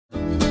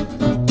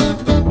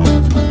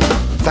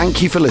Thank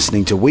you for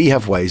listening to We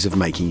Have Ways of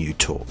Making You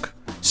Talk.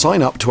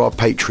 Sign up to our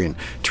Patreon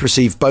to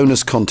receive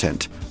bonus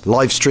content,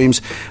 live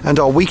streams, and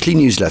our weekly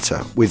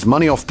newsletter with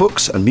money off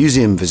books and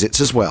museum visits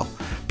as well,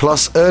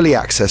 plus early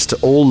access to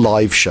all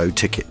live show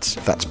tickets.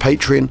 That's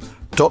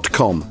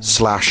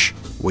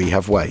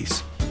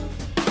patreon.com/wehaveways.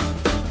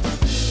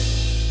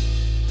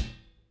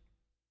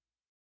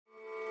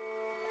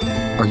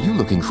 Are you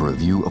looking for a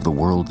view of the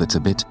world that's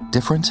a bit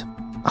different?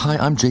 Hi,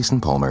 I'm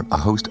Jason Palmer, a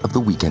host of The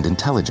Weekend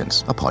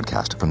Intelligence, a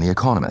podcast from The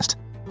Economist.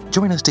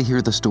 Join us to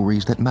hear the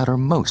stories that matter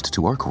most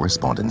to our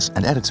correspondents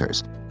and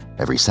editors.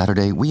 Every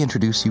Saturday, we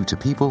introduce you to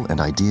people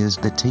and ideas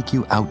that take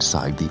you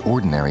outside the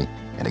ordinary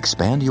and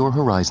expand your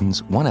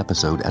horizons one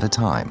episode at a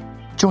time.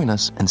 Join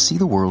us and see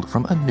the world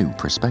from a new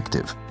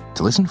perspective.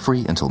 To listen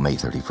free until May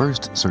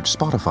 31st, search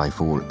Spotify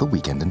for The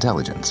Weekend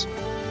Intelligence.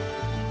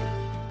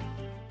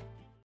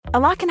 A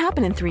lot can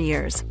happen in 3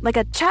 years, like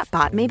a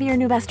chatbot may be your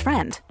new best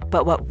friend.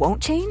 But what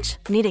won't change?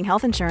 Needing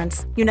health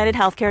insurance. United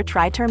Healthcare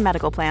Tri-Term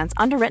Medical Plans,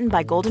 underwritten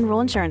by Golden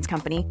Rule Insurance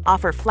Company,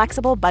 offer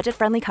flexible,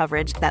 budget-friendly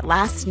coverage that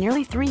lasts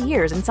nearly 3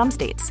 years in some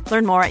states.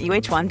 Learn more at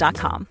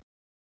uh1.com.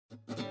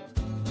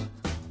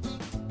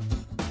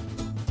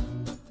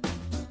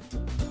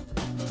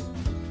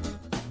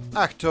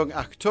 Achtung,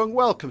 Achtung.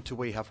 Welcome to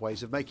We Have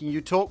Ways of Making You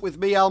Talk with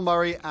me, Al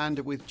Murray, and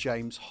with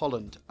James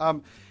Holland.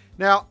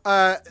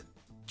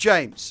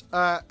 James,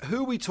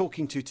 who are we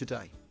talking to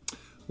today?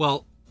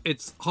 Well,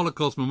 it's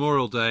Holocaust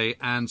Memorial Day,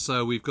 and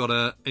so we've got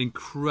an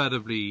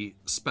incredibly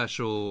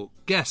special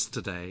guest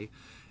today,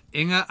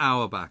 Inge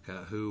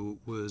Auerbacher, who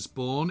was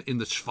born in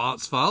the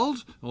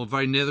Schwarzwald, or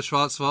very near the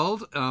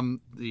Schwarzwald,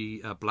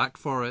 the Black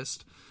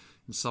Forest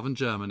in southern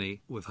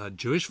Germany, with her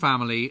Jewish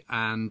family,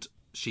 and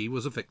she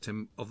was a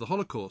victim of the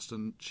Holocaust.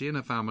 And she and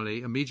her family,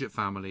 immediate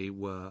family,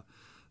 were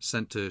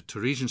sent to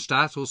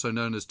Theresienstadt, also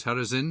known as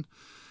Terezin,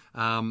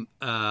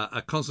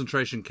 a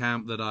concentration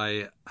camp that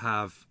I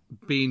have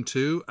been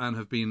to and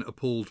have been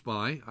appalled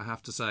by, I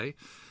have to say.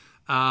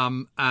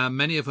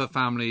 Many of her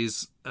family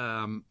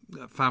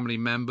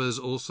members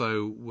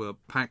also were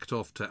packed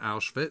off to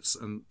Auschwitz,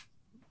 and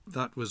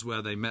that was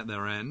where they met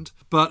their end.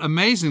 But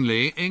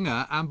amazingly,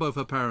 Inge and both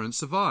her parents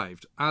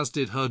survived, as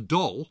did her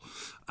doll.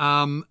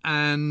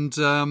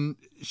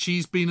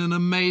 She's been an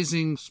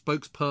amazing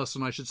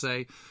spokesperson, I should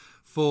say,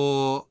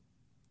 for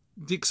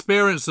the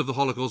experience of the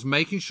Holocaust,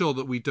 making sure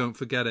that we don't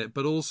forget it,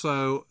 but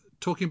also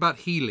talking about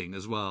healing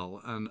as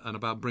well, and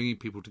about bringing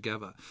people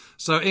together.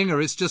 So, Inge,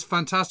 it's just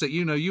fantastic.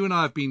 You know, you and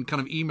I have been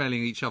kind of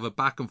emailing each other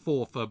back and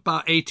forth for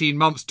about 18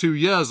 months, 2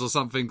 years or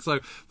something. So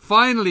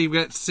finally we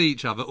get to see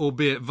each other,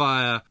 albeit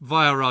via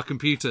our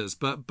computers.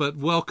 But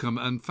welcome,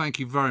 and thank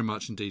you very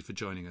much indeed for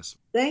joining us.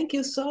 Thank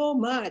you so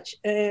much.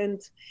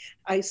 And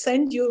I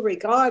send you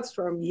regards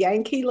from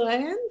Yankee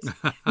Land,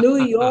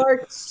 New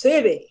York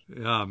City.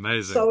 Yeah,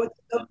 amazing. So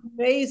it's an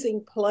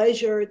amazing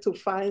pleasure to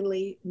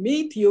finally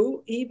meet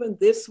you, even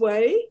this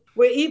way.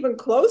 We're even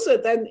closer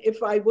than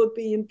if I would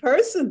be in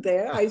person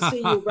there. I see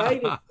you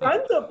right in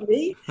front of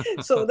me.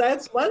 So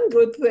that's one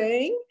good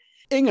thing.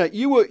 Inge,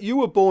 you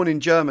were born in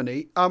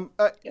Germany,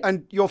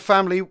 and your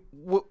family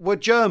were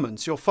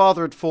Germans. Your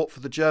father had fought for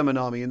the German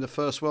army in the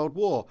First World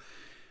War.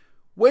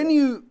 When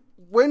you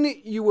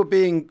were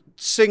being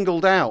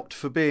singled out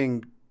for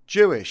being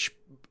Jewish,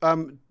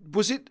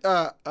 was it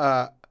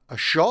a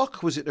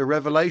shock? Was it a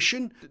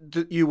revelation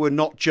that you were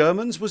not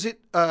Germans? Was it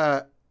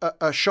a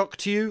shock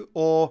to you,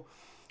 or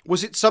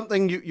was it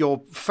something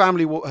your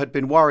family had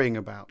been worrying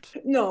about?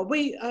 No,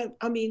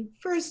 I mean,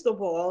 first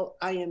of all,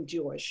 I am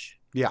Jewish.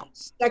 Yeah.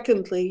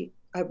 Secondly,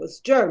 I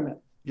was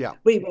German. Yeah.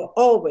 We were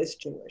always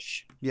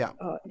Jewish. Yeah.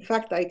 In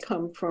fact, I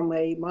come from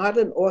a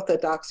modern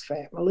Orthodox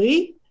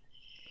family.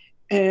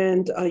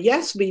 And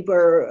yes, we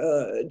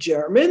were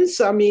Germans.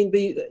 I mean,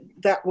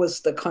 that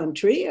was the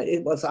country.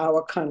 It was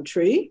our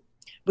country.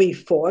 We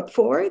fought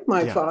for it.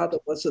 My father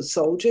was a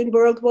soldier in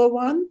World War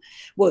I,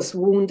 was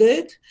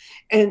wounded,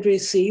 and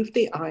received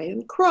the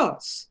Iron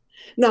Cross.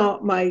 Now,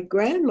 my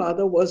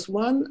grandmother was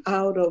one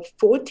out of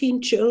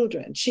 14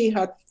 children. She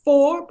had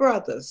 4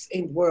 brothers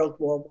in World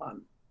War I.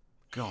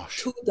 Gosh.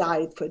 2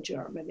 died for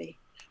Germany.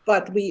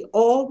 But we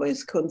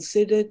always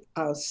considered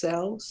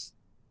ourselves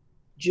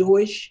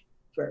Jewish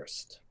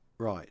first.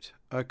 Right.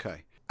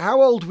 Okay.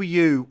 How old were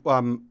you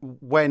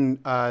when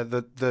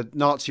the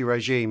Nazi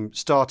regime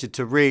started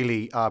to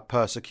really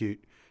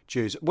persecute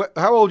Jews?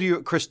 How old were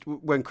you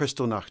when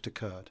Kristallnacht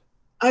occurred?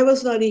 I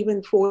was not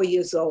even 4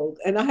 years old.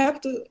 And I have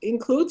to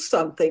include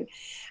something.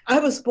 I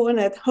was born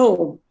at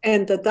home,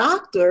 and the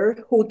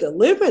doctor who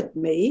delivered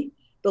me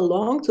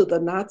belonged to the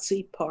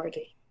Nazi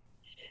party.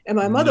 And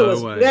my mother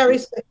was very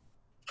sick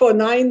for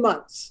 9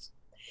 months.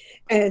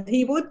 And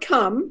he would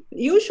come.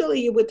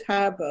 Usually you would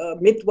have a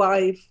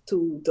midwife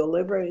to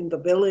deliver in the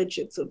village.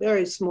 It's a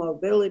very small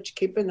village,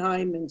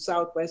 Kippenheim in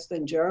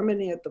southwestern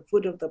Germany at the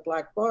foot of the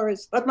Black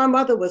Forest. But my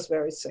mother was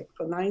very sick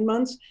for 9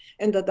 months,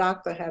 and the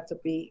doctor had to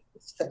be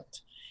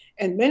sent.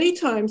 And many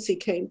times he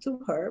came to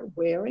her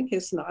wearing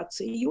his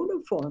Nazi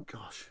uniform.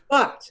 Gosh.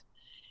 But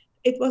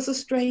it was a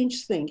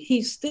strange thing.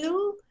 He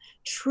still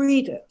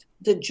treated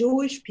the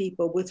Jewish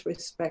people with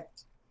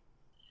respect.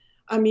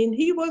 I mean,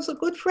 he was a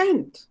good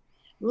friend.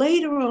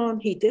 Later on,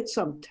 he did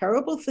some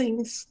terrible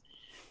things,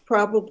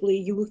 probably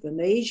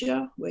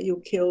euthanasia, where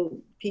you kill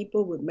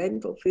people with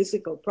mental,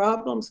 physical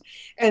problems.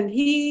 And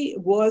he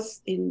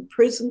was in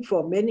prison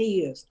for many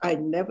years. I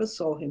never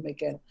saw him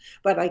again.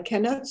 But I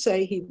cannot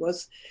say he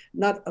was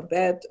not a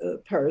bad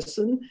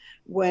person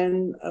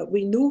when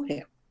we knew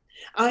him.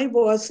 I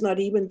was not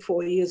even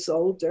 4 years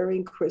old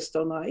during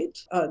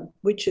Kristallnacht,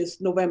 which is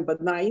November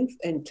 9th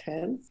and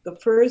 10th, the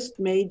first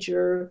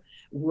major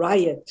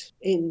riot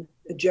in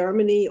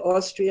Germany,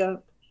 Austria,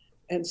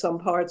 and some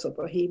parts of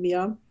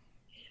Bohemia.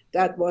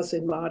 That was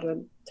in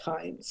modern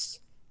times.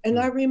 And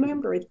I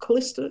remember it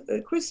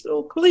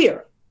crystal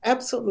clear,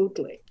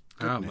 absolutely.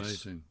 Oh,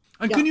 amazing.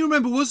 And can you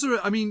remember, was there,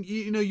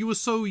 you were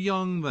so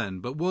young then,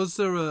 but was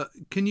there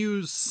can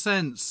you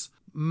sense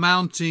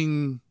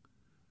mounting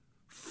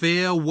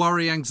fear,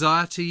 worry,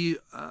 anxiety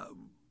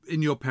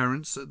in your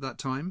parents at that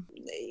time?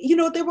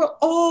 There were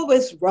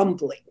always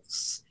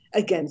rumblings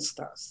against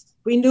us.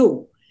 We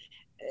knew.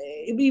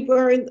 We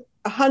weren't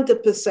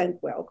 100%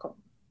 welcome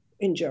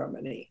in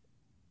Germany.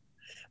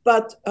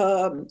 But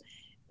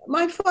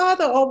my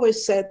father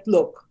always said,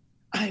 look,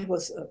 I'm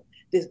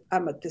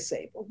a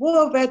disabled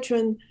war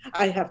veteran.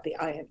 I have the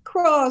Iron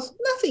Cross.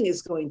 Nothing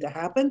is going to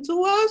happen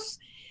to us.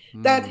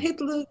 That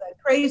Hitler, that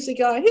crazy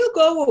guy, he'll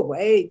go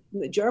away.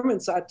 The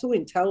Germans are too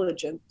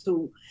intelligent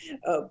to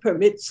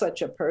permit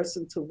such a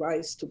person to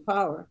rise to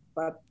power.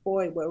 But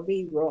boy, were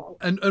we wrong.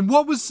 And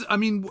what was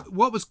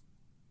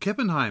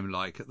Kippenheim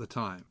like at the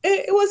time?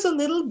 It was a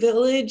little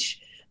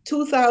village,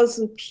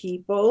 2,000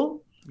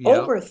 people,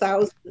 over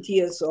 1,000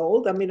 years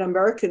old. I mean,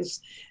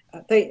 Americans,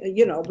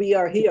 we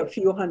are here a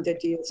few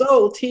hundred years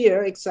old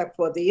here, except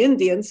for the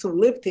Indians who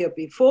lived here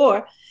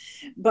before.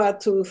 But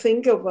to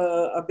think of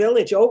a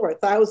village over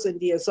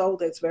 1,000 years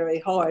old, it's very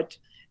hard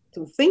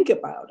to think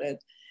about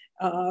it.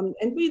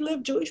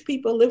 And Jewish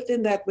people lived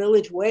in that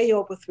village way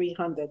over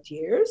 300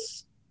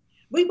 years.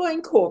 We were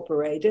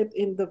incorporated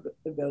in the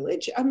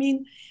village. I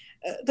mean,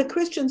 the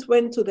Christians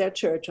went to their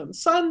church on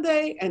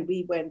Sunday and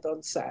we went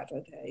on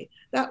Saturday.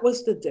 That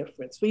was the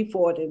difference. We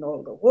fought in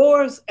all the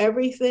wars,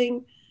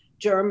 everything,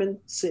 German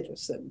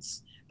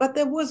citizens. But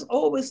there was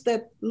always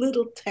that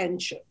little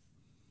tension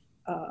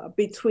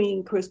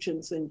between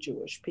Christians and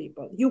Jewish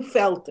people. You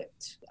felt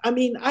it. I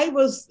mean, I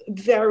was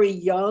very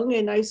young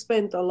and I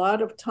spent a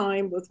lot of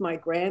time with my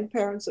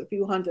grandparents a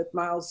few hundred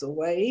miles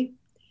away,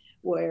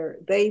 where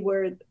they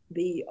were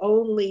the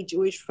only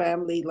Jewish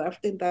family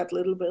left in that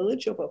little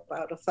village of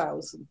about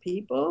 1,000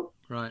 people.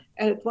 Right.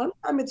 And at one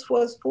time it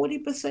was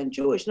 40%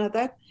 Jewish. Now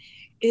that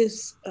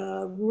is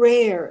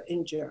rare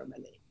in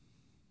Germany.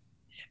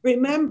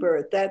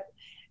 Remember that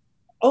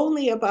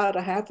only about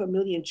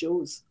 500,000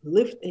 Jews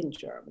lived in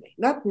Germany,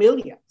 not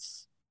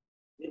millions.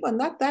 There were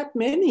not that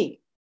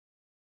many.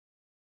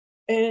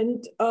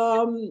 And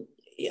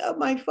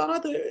my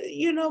father,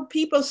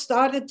 people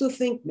started to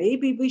think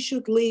maybe we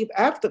should leave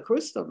after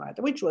Kristallnacht,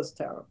 which was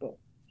terrible.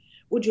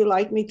 Would you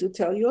like me to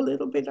tell you a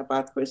little bit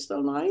about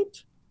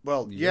Kristallnacht?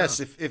 Well,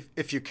 yes,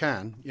 if you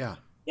can, yeah.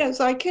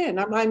 Yes, I can.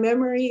 My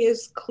memory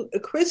is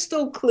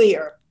crystal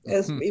clear,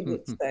 as we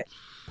would say.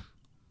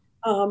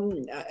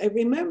 I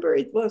remember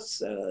it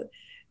was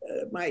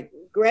my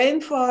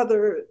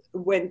grandfather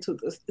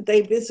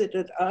they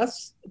visited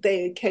us.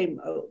 They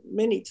came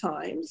many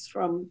times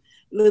from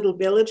a little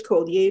village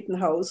called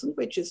Jedenhausen,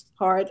 which is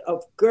part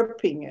of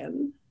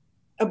Göppingen,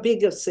 a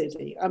bigger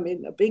city. I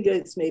mean,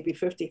 it's maybe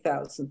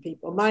 50,000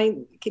 people.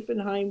 Mine,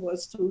 Kippenheim,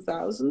 was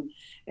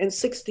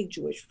 2,060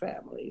 Jewish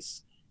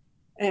families.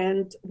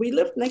 And we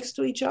lived next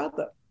to each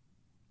other.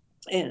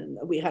 And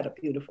we had a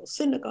beautiful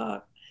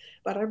synagogue.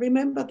 But I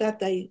remember that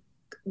day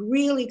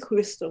really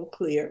crystal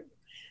clear.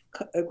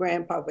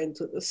 Grandpa went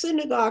to the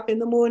synagogue in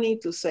the morning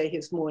to say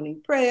his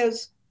morning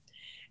prayers.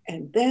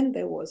 And then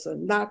there was a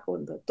knock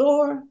on the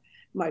door.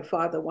 My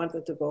father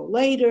wanted to go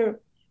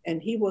later,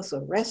 and he was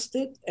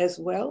arrested as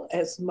well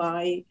as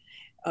my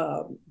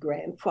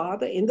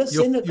grandfather in the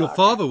synagogue. Your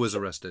father was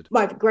arrested?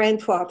 My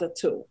grandfather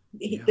too.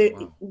 He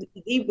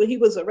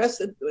was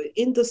arrested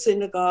in the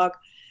synagogue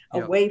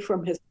away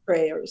from his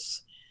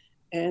prayers.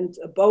 And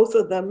both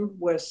of them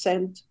were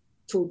sent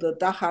to the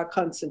Dachau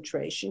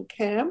concentration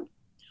camp.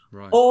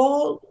 Right.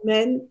 All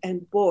men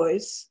and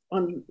boys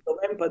on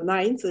November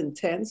 9th and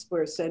 10th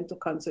were sent to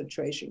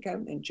concentration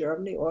camp in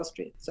Germany,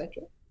 Austria,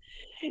 etc.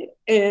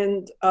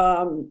 And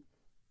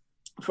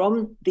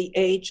from the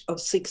age of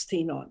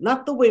 16 on,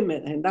 not the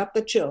women and not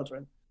the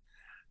children.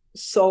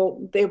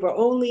 So there were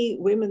only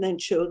women and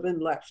children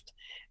left.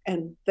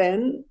 And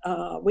then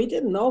we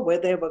didn't know where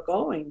they were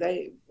going.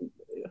 They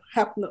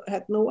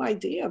had no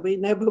idea. We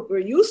never were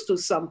used to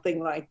something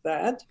like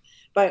that.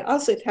 By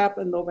us, it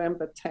happened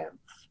November 10th.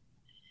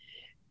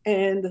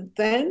 And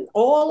then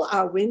all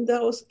our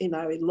windows in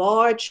our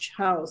large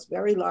house,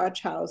 very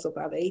large house,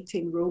 about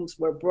 18 rooms,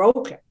 were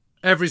broken.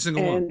 Every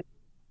single one?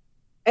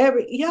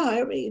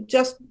 Every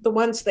just the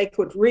ones they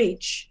could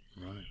reach.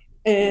 Right.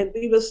 And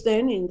we were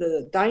standing in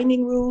the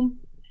dining room,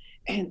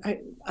 And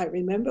I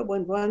remember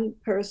when one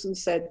person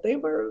said they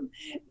were,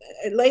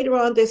 later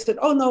on they said,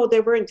 oh no,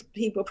 they weren't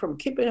people from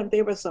Kippenham,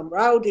 they were some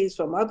rowdies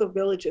from other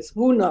villages,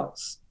 who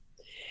knows?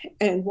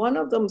 And one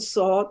of them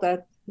saw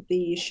that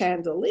the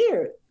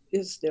chandelier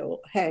is still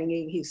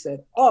hanging. He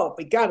said, oh,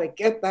 we got to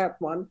get that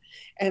one.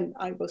 And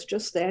I was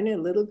just standing, a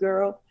little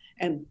girl,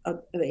 and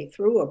they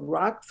threw a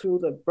rock through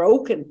the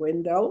broken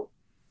window.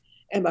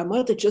 And my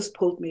mother just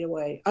pulled me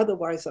away.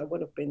 Otherwise, I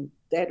would have been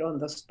dead on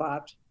the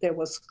spot. There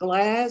was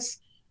glass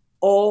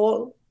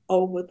all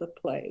over the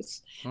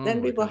place. Oh,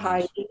 then we were goodness.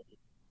 hiding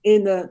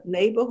in the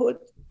neighborhood.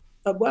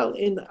 Well,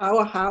 in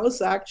our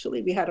house,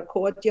 actually, we had a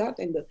courtyard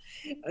and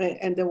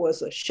there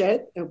was a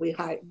shed, and we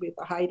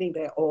were hiding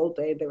there all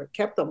day. They were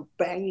kept on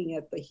banging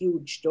at the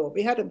huge door.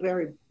 We had a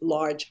very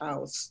large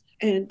house.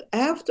 And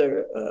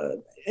after,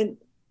 and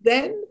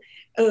then,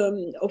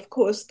 of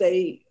course,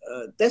 they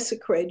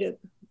desecrated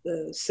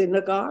the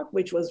synagogue,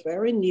 which was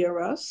very near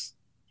us.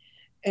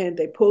 And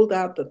they pulled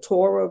out the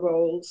Torah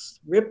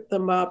rolls, ripped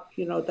them up.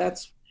 You know,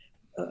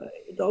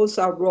 those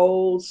are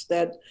rolls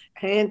that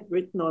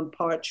handwritten on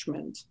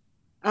parchment.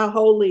 Our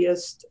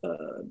holiest,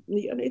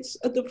 it's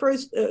the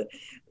first,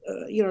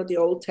 the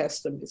Old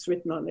Testament is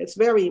written on it. It's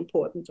very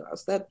important to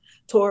us. That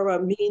Torah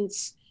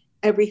means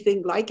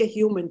everything like a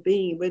human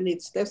being. When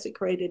it's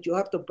desecrated, you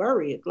have to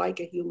bury it like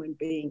a human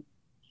being.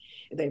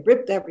 They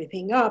ripped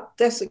everything up,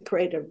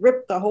 desecrated,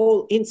 ripped the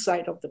whole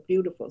inside of the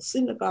beautiful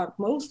synagogue.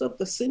 Most of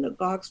the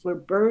synagogues were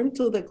burned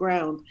to the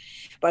ground,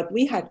 but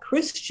we had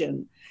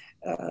Christian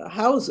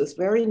houses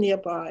very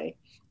nearby,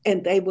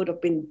 and they would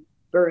have been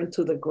burned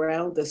to the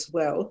ground as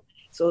well.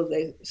 So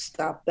they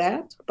stopped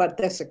that, but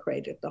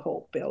desecrated the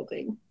whole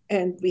building.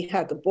 And we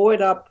had to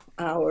board up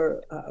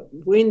our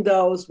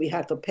windows. We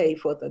had to pay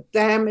for the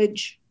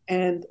damage.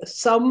 And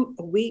some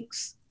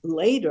weeks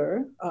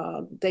later,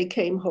 they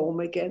came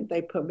home again.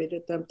 They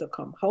permitted them to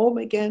come home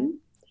again.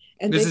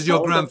 And this is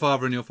your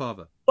grandfather and your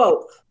father?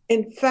 Both.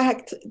 In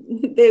fact,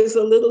 there's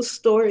a little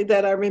story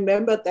that I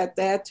remember that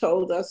Dad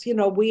told us,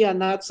 we are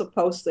not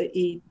supposed to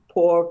eat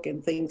pork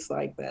and things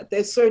like that.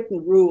 There's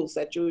certain rules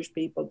that Jewish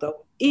people don't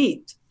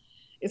eat.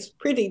 It's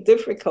pretty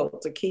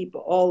difficult to keep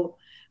all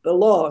the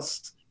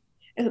laws.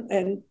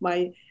 And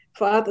my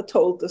father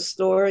told the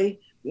story.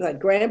 My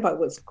grandpa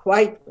was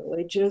quite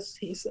religious.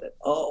 He said,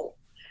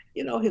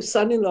 his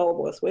son-in-law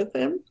was with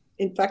him.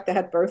 In fact, they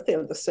had birthday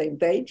on the same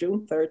day,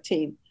 June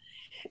 13th.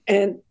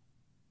 And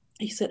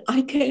he said,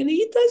 I can't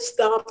eat this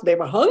stuff. They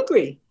were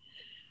hungry,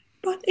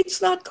 but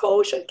it's not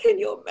kosher. Can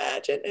you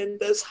imagine? In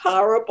this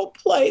horrible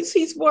place,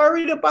 he's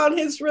worried about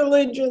his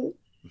religion.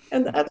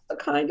 And that's the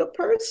kind of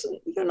person,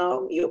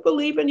 you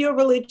believe in your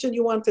religion,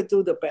 you want to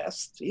do the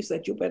best. He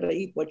said, you better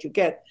eat what you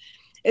get.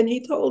 And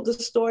he told the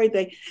story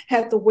they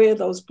had to wear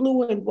those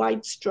blue and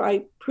white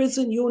striped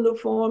prison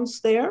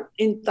uniforms there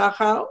in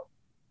Dachau.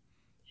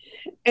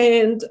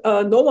 And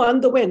no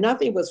underwear,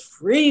 nothing, was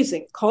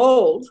freezing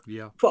cold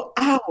for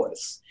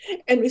hours.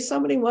 And if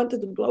somebody wanted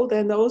to blow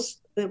their nose,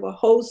 they were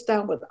hosed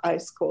down with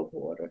ice cold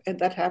water. And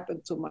that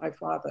happened to my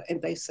father.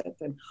 And they said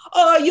to him,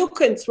 oh, you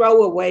can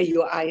throw away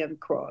your Iron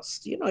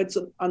Cross. It's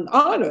an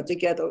honor to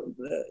get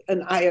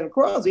an Iron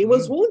Cross. He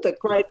was wounded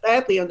quite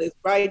badly on his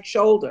right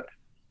shoulder.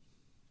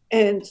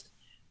 And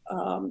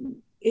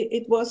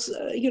it was,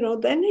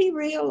 then he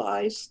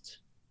realized,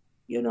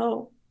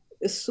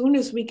 as soon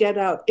as we get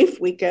out,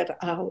 if we get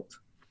out,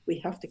 we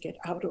have to get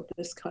out of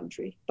this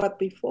country. But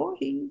before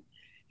he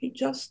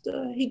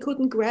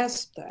couldn't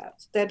grasp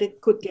that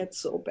it could get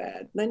so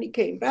bad. Then he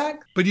came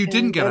back. But you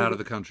didn't get out of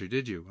the country,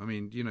 did you? I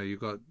mean, you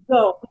got...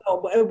 No,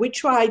 we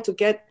tried to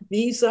get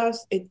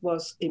visas. It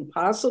was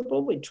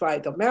impossible. We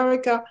tried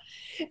America,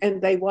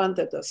 and they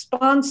wanted a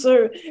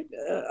sponsor,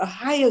 a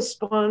higher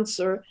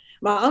sponsor.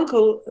 My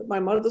uncle, my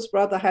mother's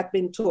brother, had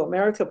been to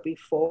America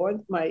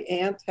before. My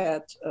aunt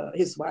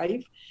his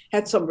wife,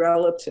 had some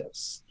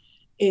relatives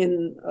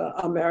in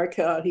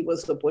America. He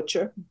was a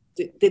butcher,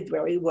 did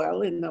very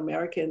well in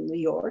America, in New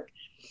York.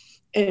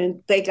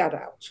 And they got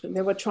out, and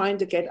they were trying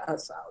to get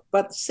us out.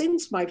 But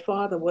since my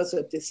father was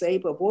a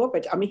disabled war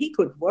veteran, he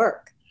could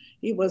work.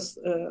 He was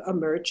a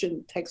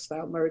merchant,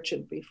 textile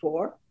merchant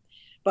before.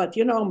 But,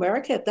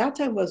 America at that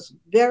time was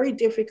very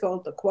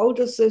difficult. The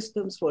quota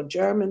systems for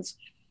Germans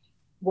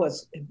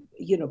was,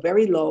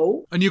 very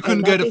low. And you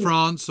couldn't go to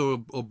France or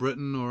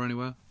Britain or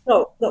anywhere?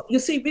 No. You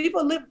see, we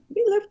lived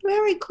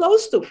very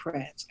close to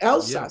France.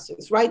 Alsace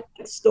is right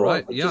next door.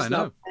 Right, I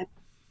know.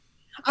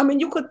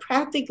 You could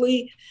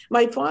practically,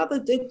 my father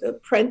did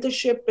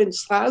apprenticeship in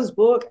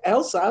Strasbourg,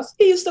 Alsace.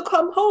 He used to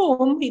come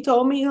home, he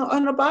told me,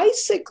 on a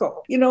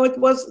bicycle. It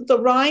was, the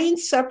Rhine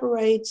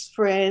separates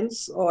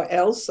France or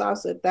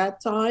Alsace at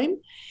that time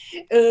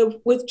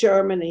with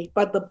Germany,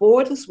 but the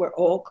borders were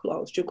all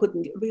closed.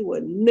 We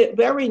were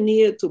very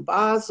near to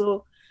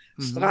Basel,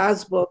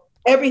 Strasbourg.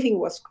 Everything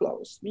was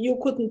closed. You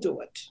couldn't do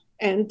it.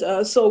 And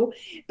so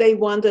they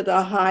wanted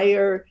a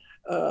higher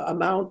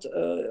amount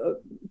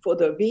for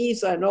the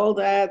visa and all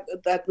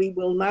that we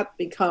will not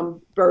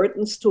become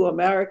burdens to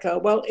America.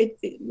 Well,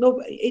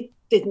 it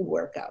didn't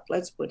work out.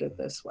 Let's put it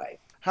this way.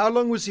 How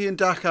long was he in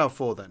Dachau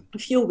for then? A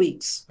few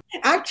weeks.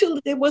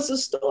 Actually, there was a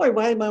story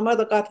why my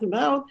mother got him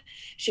out.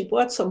 She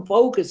bought some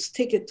bogus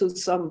ticket to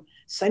some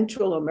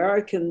Central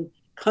American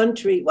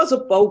country. It was a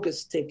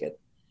bogus ticket,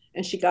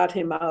 and she got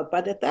him out.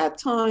 But at that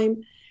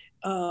time,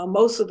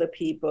 most of the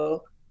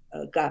people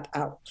got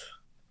out.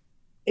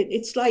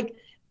 It's like,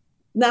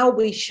 now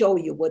we show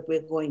you what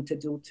we're going to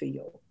do to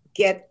you.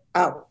 Get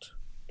out.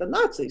 The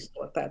Nazis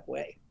thought that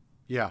way.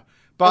 Yeah.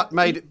 But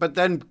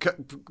then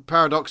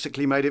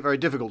paradoxically made it very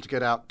difficult to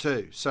get out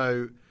too.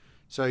 So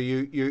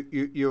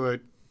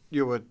you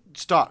were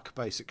stuck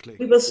basically.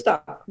 We were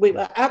stuck. We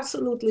were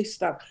absolutely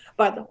stuck.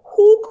 But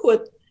who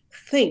could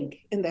think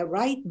in their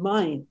right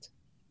mind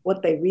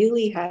what they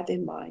really had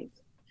in mind?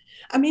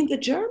 I mean, the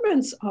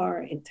Germans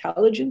are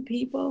intelligent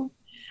people.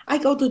 I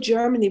go to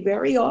Germany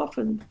very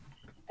often,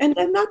 and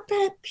they're not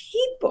bad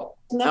people.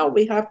 Now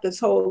we have this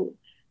whole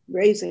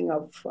raising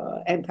of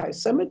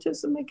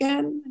anti-Semitism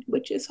again,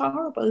 which is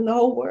horrible in the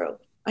whole world.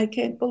 I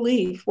can't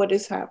believe what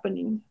is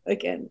happening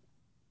again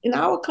in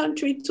our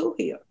country too,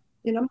 here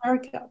in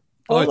America.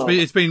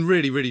 It's been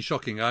really, really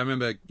shocking. I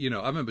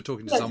remember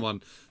talking to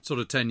someone sort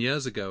of 10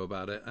 years ago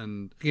about it,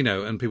 and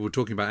people were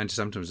talking about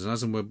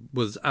anti-Semitism, and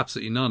was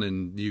absolutely none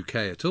in the UK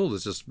at all.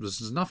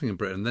 There's nothing in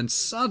Britain. And then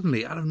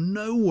suddenly, out of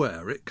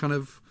nowhere, it kind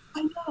of,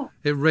 I know,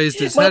 it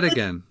raised its head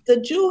again. The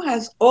Jew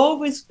has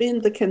always been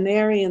the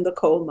canary in the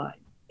coal mine.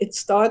 It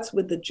starts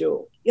with the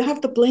Jew. You have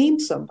to blame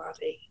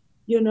somebody,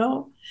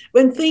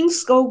 when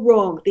things go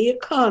wrong, the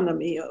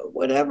economy or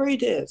whatever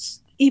it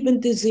is, even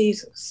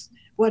diseases,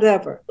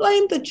 whatever,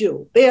 blame the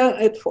Jew. They're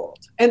at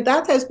fault. And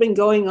that has been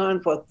going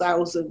on for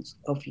thousands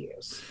of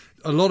years.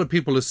 A lot of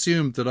people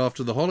assumed that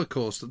after the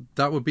Holocaust,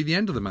 that would be the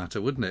end of the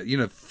matter, wouldn't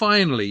it?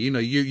 Finally,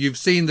 you've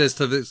seen this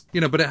to this,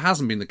 but it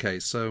hasn't been the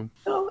case. So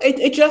no,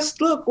 it just,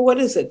 look, what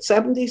is it,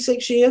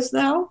 76 years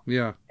now?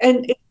 Yeah.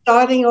 And it's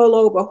starting all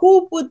over.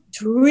 Who would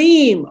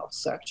dream of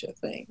such a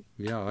thing?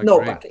 Yeah,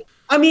 Nobody. Agree.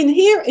 I mean,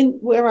 here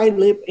where I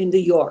live in New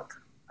York,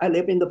 I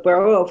live in the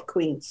borough of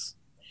Queens.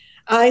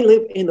 I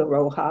live in the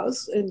row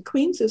house, and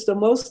Queens is the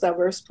most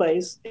diverse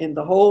place in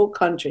the whole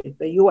country,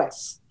 the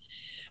U.S.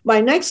 My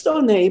next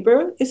door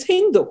neighbor is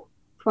Hindu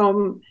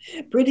from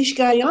British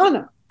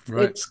Guyana.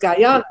 Right. It's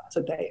Guyana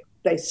today.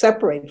 They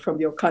separate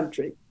from your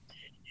country.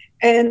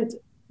 And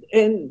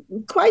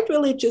quite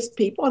religious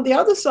people. On the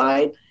other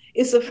side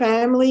is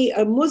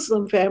a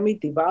Muslim family,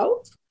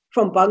 devout,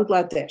 from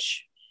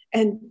Bangladesh.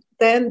 And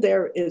then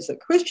there is a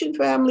Christian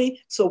family.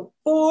 So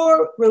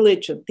 4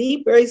 religions,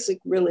 the basic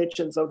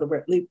religions of the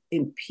world, live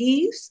in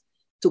peace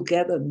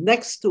together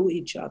next to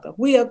each other.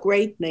 We are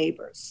great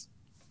neighbors.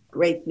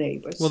 Great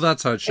neighbors. Well,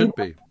 that's how it should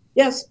be.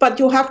 Yes, but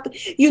you have to,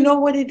 you know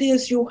what it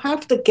is? You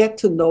have to get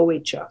to know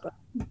each other.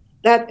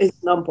 That is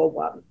number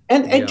one.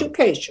 And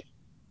education.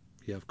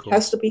 Yeah, of course.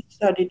 Has to be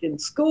studied in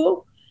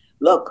school.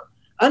 Look,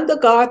 under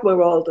God,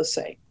 we're all the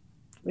same.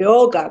 We're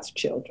all God's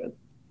children,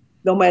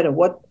 no matter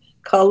what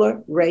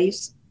color,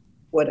 race,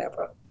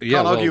 whatever.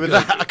 Can't argue with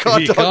that. I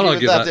can't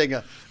argue with that,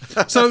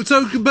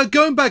 Inge. But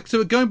going back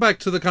to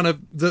the kind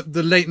of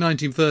the late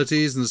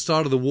 1930s and the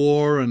start of the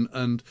war,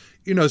 and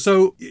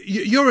so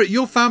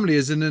your family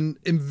is in an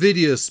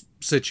invidious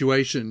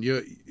situation.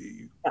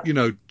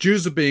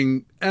 Jews are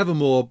being ever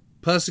more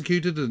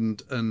persecuted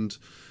and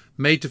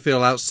made to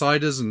feel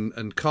outsiders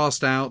and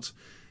cast out,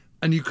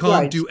 and you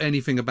can't do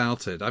anything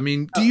about it. I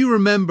mean, do you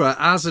remember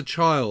as a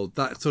child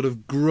that sort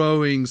of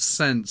growing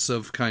sense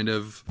of kind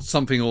of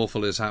something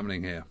awful is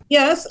happening here?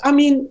 Yes, I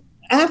mean,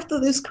 after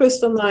this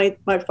crystal night,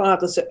 my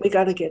father said, we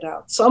got to get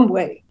out some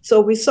way.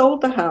 So we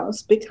sold the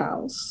house, big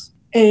house,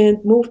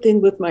 and moved in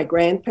with my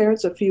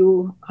grandparents a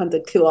few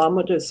 100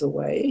 kilometers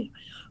away,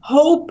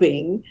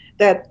 hoping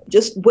that,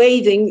 just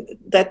waiting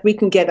that we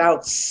can get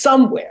out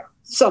somewhere.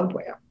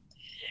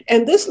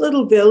 And this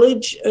little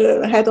village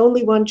had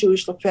only one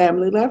Jewish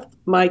family left,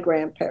 my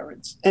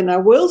grandparents. And I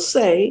will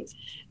say,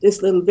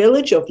 this little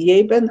village of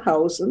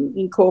Jebenhausen,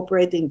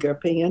 incorporated in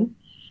Göppingen,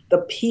 the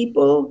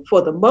people,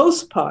 for the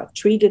most part,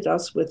 treated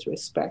us with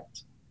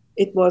respect.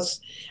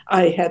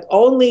 I had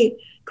only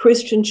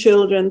Christian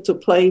children to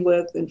play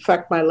with. In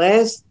fact, my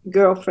last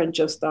girlfriend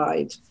just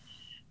died.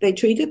 They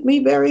treated me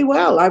very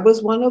well. I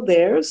was one of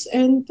theirs,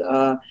 and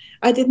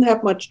I didn't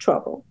have much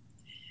trouble.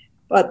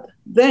 But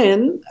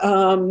then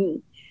I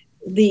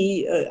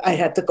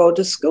had to go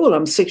to school.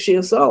 I'm 6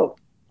 years old.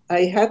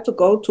 I had to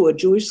go to a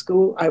Jewish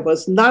school. I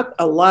was not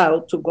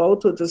allowed to go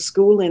to the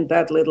school in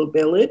that little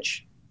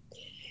village.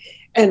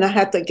 And I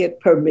had to get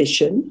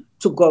permission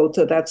to go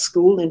to that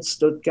school in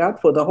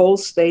Stuttgart for the whole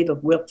state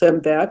of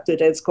Württemberg.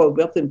 Today it's called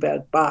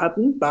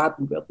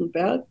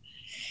Baden-Württemberg.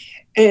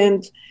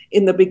 And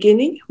in the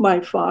beginning, my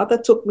father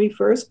took me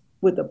first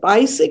with a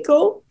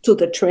bicycle to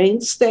the train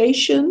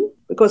station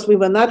because we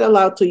were not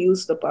allowed to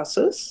use the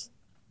buses.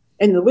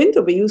 In the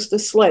winter, we used a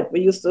sled.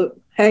 We used to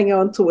hang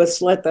on to a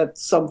sled that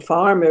some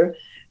farmer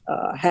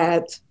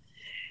had.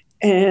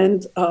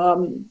 And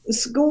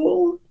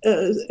school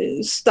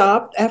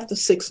stopped after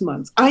 6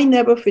 months. I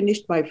never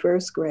finished my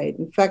first grade.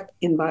 In fact,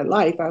 in my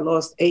life, I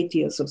lost 8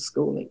 years of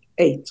schooling,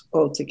 8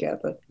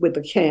 altogether, with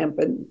the camp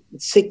and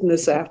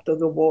sickness after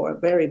the war,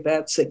 very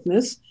bad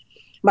sickness.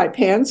 My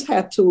parents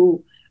had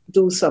to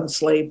do some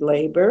slave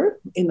labor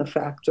in a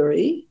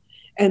factory.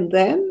 And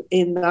then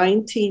in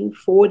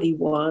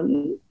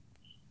 1941,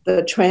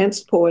 the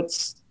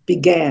transports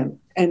began.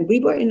 And we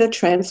were in a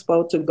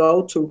transport to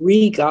go to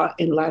Riga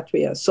in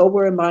Latvia. So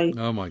were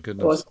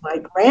was my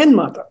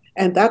grandmother.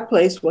 And that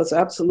place was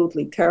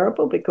absolutely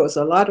terrible because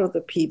a lot of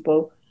the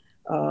people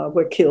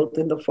were killed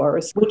in the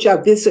forest, which I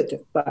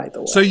visited, by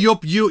the way. So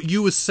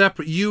you were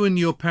separate. You and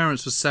your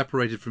parents were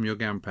separated from your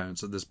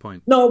grandparents at this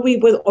point? No, we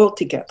were all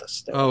together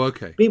still. Oh,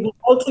 okay. We were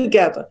all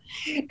together.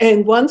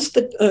 And once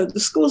the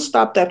school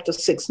stopped after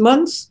 6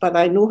 months, but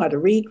I knew how to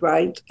read,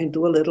 write, and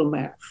do a little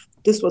math.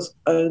 This was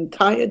an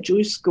entire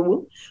Jewish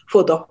school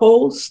for the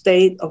whole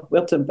state of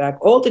Württemberg.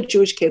 All the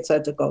Jewish kids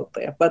had to go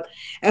there. But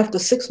after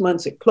 6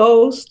 months, it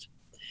closed.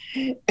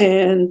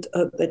 And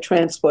the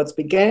transports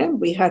began.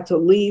 We had to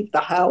leave the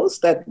house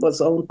that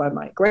was owned by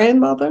my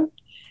grandmother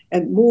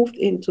and moved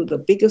into the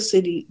bigger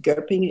city,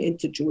 Göppingen,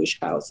 into Jewish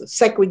houses,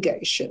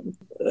 segregation.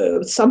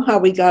 Somehow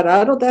we got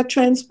out of that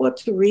transport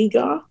to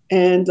Riga.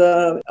 And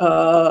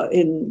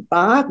in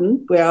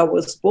Baden, where I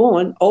was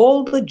born,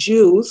 all the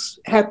Jews,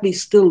 had we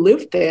still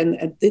lived there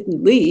and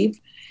didn't leave,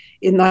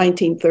 in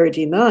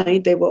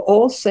 1939, they were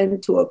all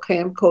sent to a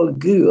camp called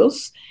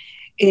Gurs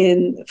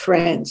in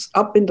France,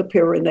 up in the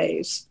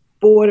Pyrenees,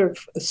 border of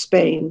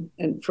Spain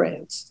and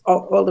France,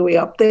 all the way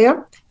up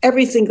there.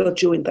 Every single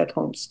Jew in that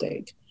home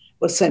state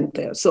was sent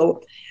there.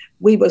 So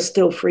we were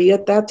still free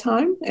at that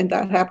time, and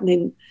that happened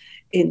in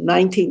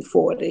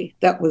 1940.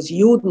 That was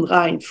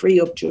Judenrein, free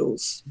of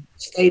Jews,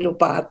 state of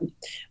Baden.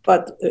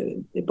 But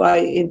in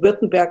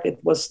Württemberg, it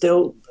was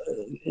still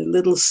a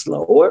little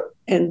slower.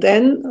 And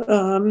then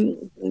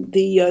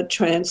the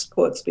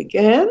transports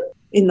began.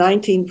 In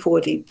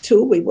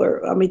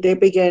 1942, they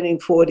began in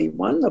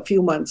 41, a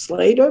few months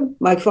later.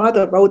 My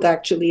father wrote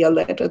actually a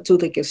letter to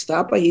the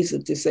Gestapo. He's a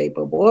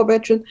disabled war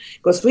veteran,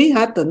 because we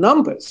had the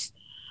numbers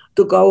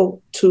to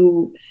go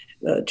to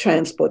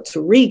transport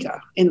to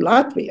Riga in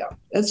Latvia.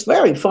 It's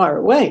very far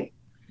away.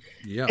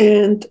 Yeah.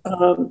 And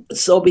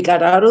so we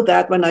got out of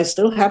that when I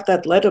still have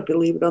that letter,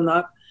 believe it or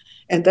not.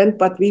 And then,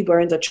 but we were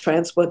in the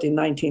transport in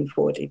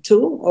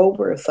 1942,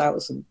 over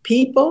 1,000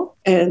 people.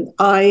 And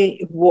I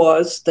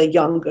was the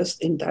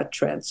youngest in that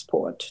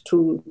transport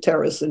to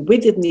Terezin. We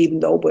didn't even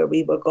know where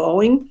we were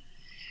going.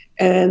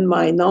 And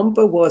my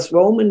number was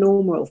Roman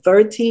numeral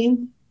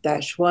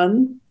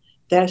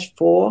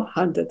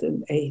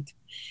 13-1-408.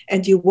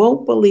 And you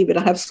won't believe it.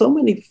 I have so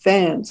many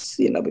fans,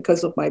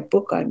 because of my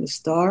book, I'm a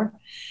Star.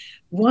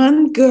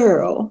 One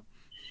girl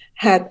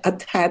had a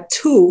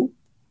tattoo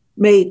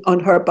made on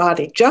her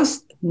body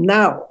just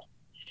now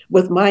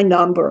with my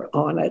number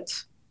on it.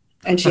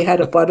 And she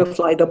had a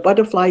butterfly. The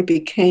butterfly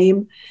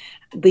became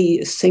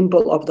the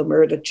symbol of the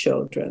murdered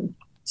children.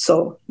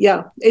 So,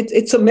 yeah,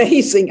 it's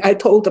amazing. I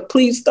told her,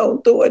 please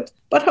don't do it.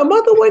 But her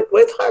mother went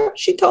with her.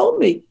 She told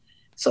me.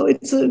 So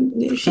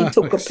she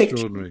took a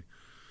picture.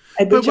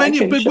 But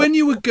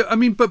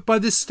by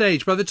this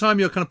stage, by the time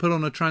you're kind of put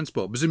on a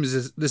transport, presumably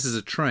this is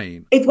a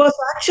train. It was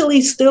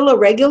actually still a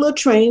regular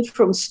train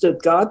from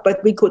Stuttgart,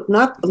 but we could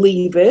not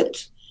leave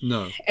it.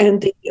 No.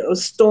 And the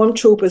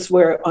stormtroopers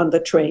were on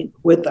the train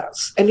with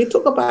us. And it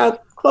took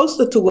about close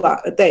to 2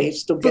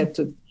 days to get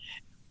to.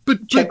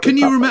 But can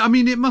you remember?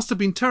 It must have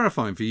been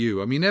terrifying for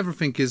you.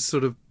 Everything is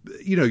sort of,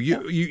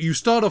 you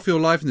start off your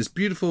life in this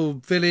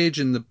beautiful village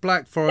in the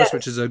Black Forest, yes,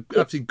 which is an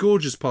absolutely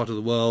gorgeous part of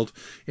the world,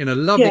 in a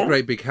lovely,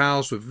 great big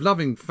house with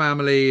loving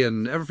family,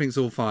 and everything's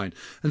all fine.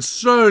 And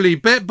slowly,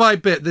 bit by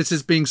bit, this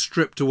is being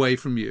stripped away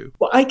from you.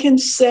 Well, I can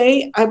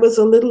say I was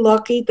a little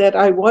lucky that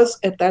I was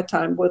at that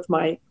time with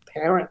my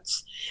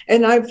parents.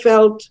 And I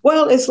felt,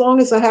 well, as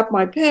long as I have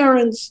my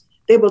parents,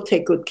 they will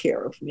take good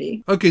care of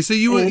me. Okay, so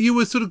you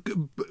were sort of...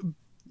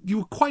 You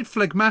were quite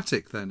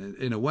phlegmatic then,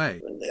 in a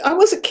way. I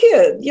was a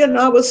kid,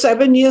 I was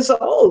 7 years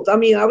old. I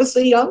was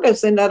the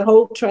youngest in that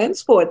whole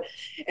transport.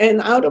 And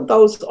out of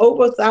those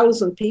over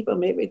 1,000 people,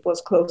 maybe it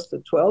was close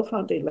to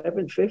 1,200,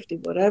 1,150,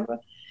 whatever,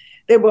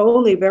 there were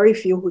only very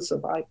few who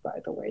survived, by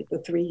the way, the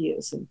 3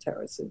 years in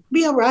Terezin.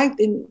 We arrived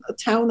in a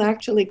town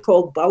actually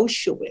called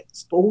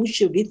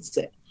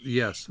Bohušovice,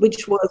 yes,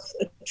 which was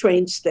a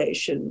train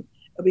station,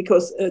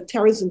 because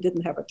Terezin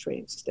didn't have a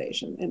train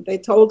station. And they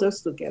told us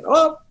to get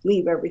off,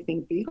 leave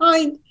everything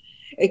behind,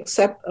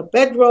 except a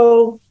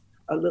bedroll,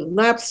 a little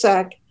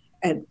knapsack,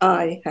 and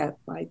I had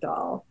my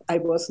doll. I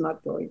was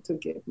not going to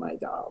give my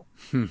doll.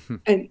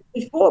 And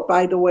before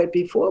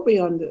we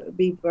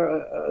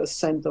were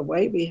sent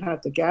away, we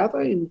had to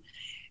gather in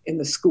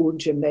the school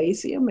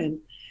gymnasium, and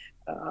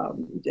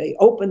they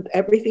opened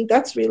everything.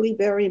 That's really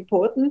very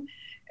important.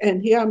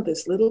 And here I'm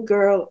this little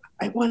girl.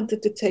 I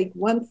wanted to take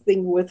one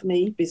thing with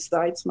me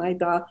besides my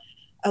doll,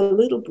 a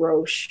little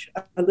brooch,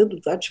 a little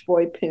Dutch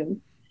boy pin.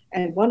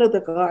 And one of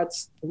the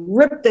guards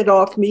ripped it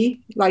off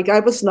me like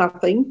I was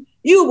nothing.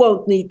 You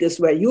won't need this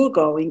where you're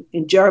going.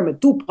 In German,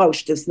 du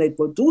brauchst es nicht,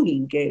 wo du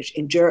hingehst.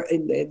 In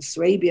the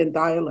Swabian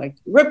dialect,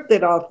 ripped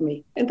it off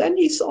me. And then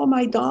he saw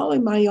my doll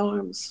in my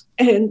arms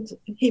and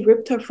he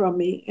ripped her from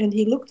me. And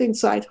he looked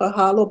inside her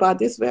hollow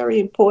body. It's very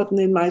important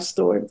in my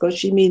story because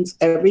she means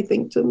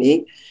everything to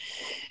me.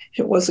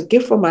 It was a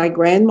gift from my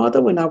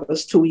grandmother when I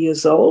was 2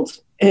 years old.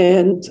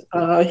 And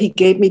he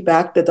gave me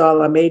back the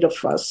doll I made of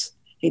fuss.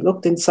 He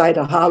looked inside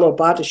a hollow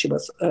body. She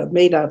was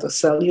made out of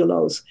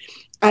cellulose.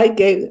 I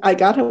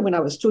got her when I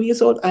was 2 years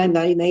old, and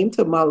I named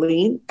her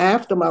Marlene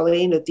after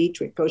Marlene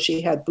Dietrich because she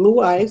had blue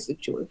eyes.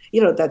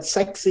 That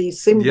sexy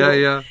symbol.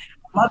 Yeah.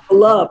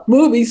 Love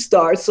movie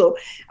star. So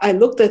I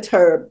looked at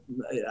her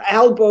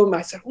album.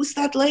 I said, "Who's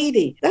that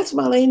lady?" That's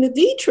Marlene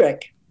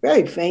Dietrich,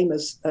 very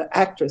famous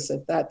actress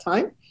at that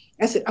time.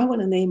 I said, "I want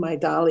to name my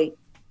dolly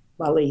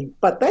Marlene."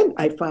 But then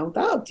I found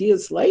out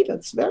years later,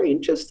 it's very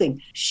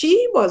interesting.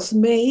 She was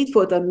made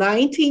for the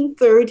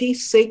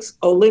 1936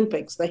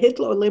 Olympics, the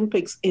Hitler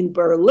Olympics in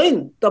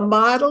Berlin. The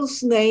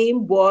model's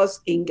name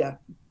was Inge.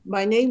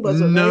 My name was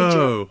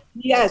No.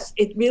 Yes,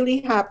 it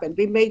really happened.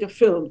 We made a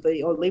film,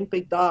 the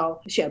Olympic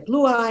doll. She had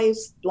blue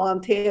eyes,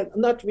 blonde hair,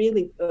 not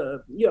really,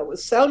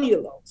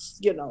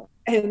 cellulose,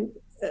 and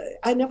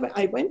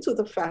I went to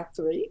the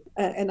factory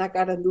and I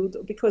got a new,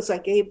 because I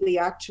gave the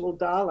actual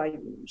doll,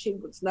 she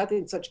was not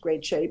in such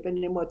great shape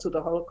anymore, to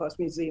the Holocaust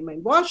Museum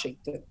in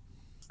Washington.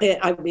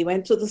 We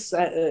went to the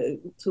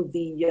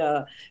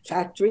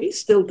factory,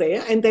 still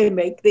there, and they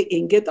make the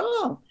Inge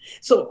doll.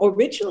 So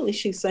originally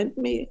she sent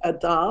me a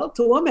doll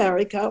to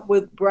America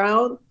with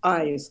brown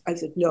eyes. I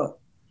said, no,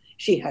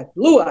 she had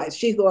blue eyes.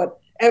 She thought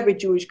every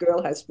Jewish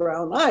girl has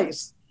brown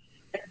eyes.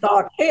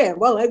 Dark hair.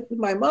 Well,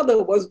 my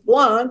mother was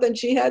blonde and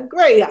she had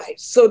gray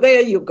eyes. So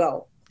there you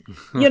go.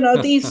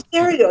 These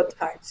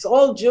stereotypes.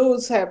 All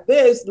Jews have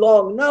this,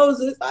 long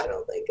noses. I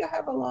don't think I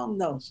have a long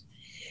nose.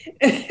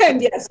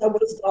 And yes, I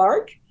was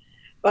dark,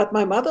 but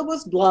my mother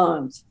was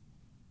blonde.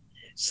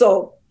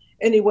 So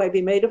anyway,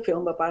 we made a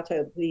film about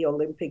the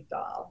Olympic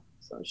doll.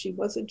 So she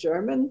was a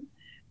German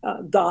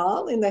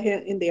doll in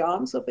the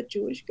arms of a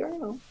Jewish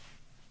girl.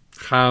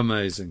 How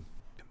amazing.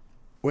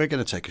 We're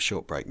going to take a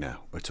short break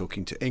now. We're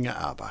talking to Inge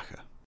Auerbacher.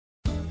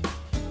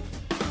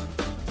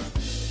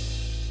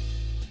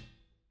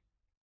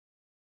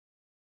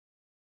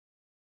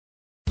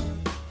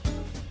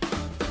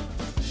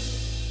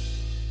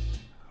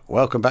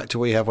 Welcome back to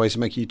We Have Ways of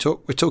Making You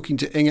Talk. We're talking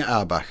to Inge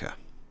Auerbacher.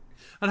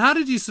 And how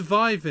did you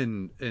survive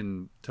in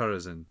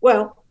Terezin?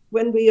 Well,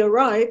 when we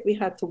arrived, we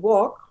had to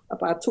walk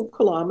about 2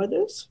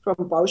 kilometers from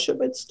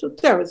Bauschwitz to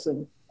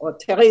Terezin, or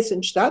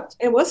Theresienstadt.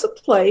 It was a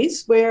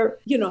place where,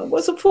 it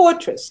was a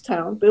fortress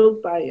town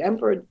built by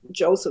Emperor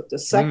Joseph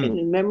II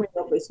in memory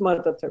of his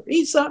mother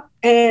Teresa.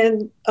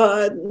 And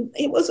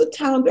it was a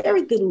town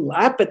very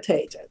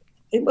dilapidated.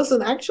 It was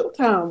an actual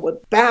town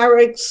with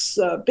barracks,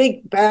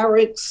 big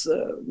barracks,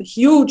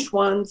 huge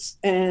ones.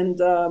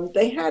 And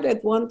they had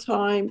at one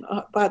time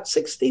about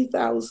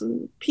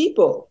 60,000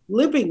 people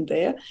living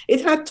there.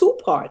 It had 2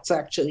 parts,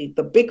 actually,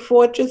 the big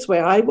fortress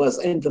where I was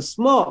and the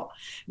small,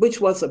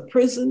 which was a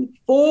prison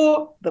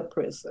for the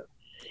prison.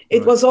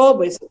 It was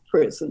always a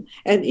prison.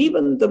 And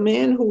even the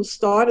man who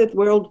started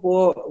World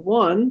War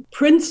I,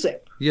 Princip.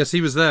 Yes, he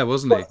was there,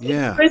 wasn't he?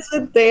 Yeah.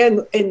 Princip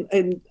there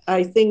in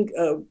I think,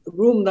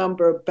 room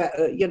number,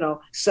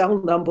 cell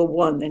number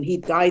 1. And he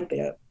died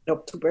there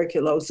of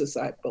tuberculosis,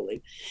 I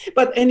believe.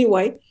 But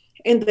anyway,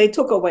 and they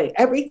took away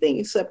everything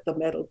except the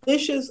metal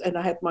dishes. And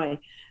I had my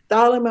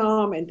doll in my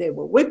arm and they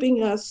were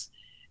whipping us.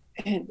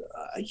 And,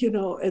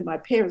 and my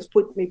parents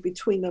put me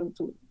between them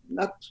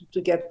not to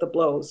get the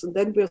blows. And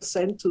then we were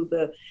sent to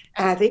the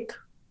attic,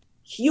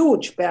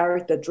 huge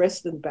barrack, the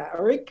Dresden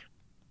barrack.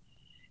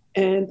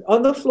 And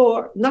on the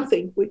floor,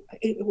 nothing.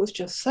 It was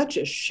just such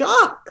a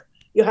shock.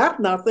 You have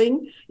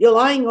nothing. You're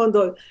lying on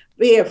the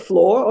bare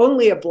floor,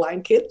 only a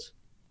blanket.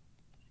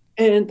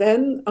 And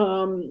then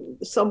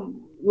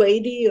some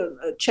lady,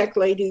 a Czech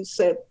lady,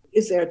 said,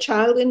 "Is there a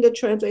child in the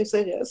trench?" I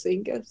said, "Yes,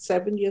 Inge,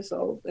 7 years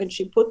old." And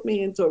she put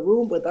me into a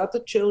room with other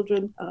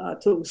children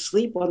to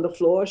sleep on the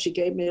floor. She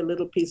gave me a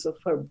little piece of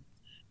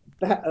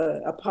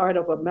a part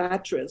of a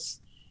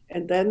mattress.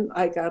 And then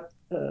I got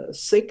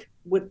sick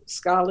with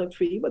scarlet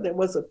fever. There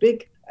was a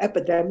big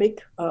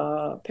epidemic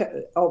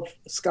of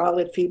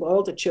scarlet fever.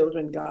 All the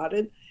children got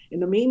it.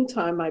 In the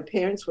meantime, my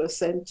parents were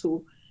sent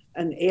to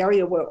an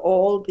area where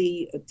all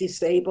the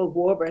disabled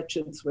war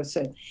veterans were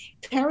sent.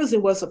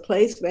 Terezin was a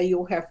place where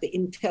you have the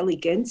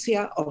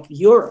intelligentsia of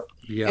Europe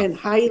and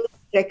highly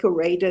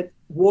decorated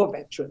war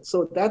veterans.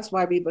 So that's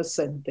why we were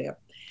sent there.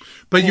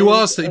 But you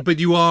are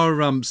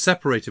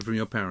separated from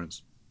your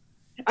parents.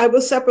 I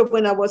was separate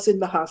when I was in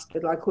the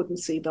hospital. I couldn't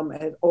see them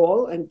at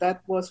all. And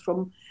that was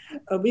from,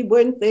 we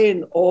went there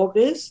in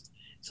August.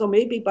 So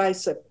maybe by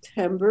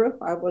September,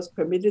 I was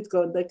permitted to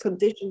go. The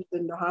conditions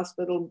in the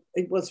hospital,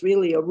 it was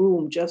really a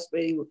room just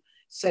where you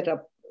set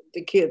up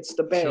the kids,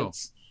 the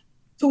beds.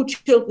 Sure. 2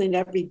 children in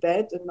every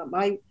bed. And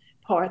my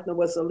partner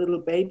was a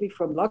little baby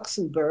from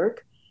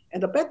Luxembourg.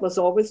 And the bed was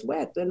always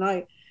wet.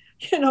 And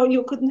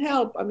you couldn't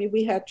help. I mean,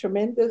 we had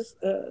tremendous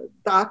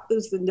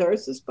doctors and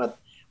nurses, but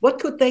what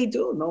could they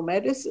do? No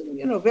medicine,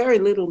 very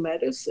little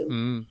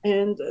medicine.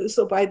 And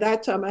so by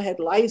that time I had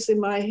lice in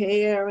my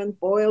hair and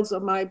boils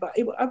on my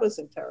body. I was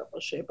in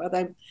terrible shape. But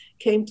I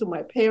came to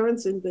my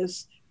parents in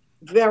this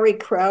very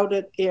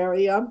crowded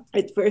area.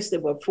 At first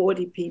there were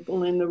 40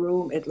 people in the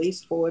room, at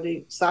least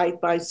 40,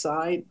 side by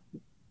side,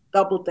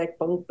 double-deck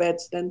bunk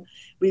beds. Then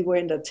we were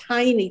in a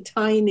tiny,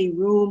 tiny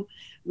room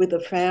with a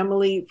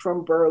family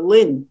from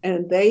Berlin.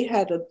 And they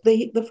had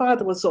the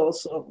father was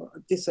also a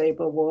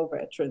disabled war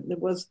veteran. It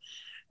was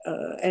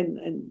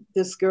and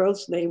this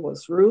girl's name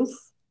was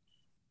Ruth.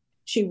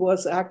 She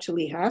was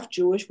actually half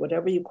Jewish,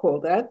 whatever you call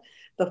that.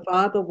 The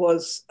father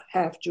was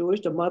half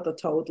Jewish, the mother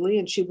totally,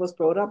 and she was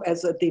brought up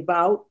as a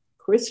devout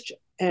Christian.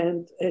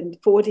 And in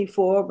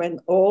 1944, when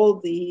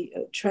all the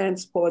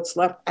transports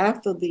left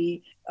after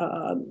the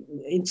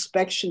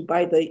inspection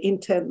by the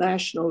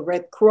International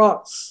Red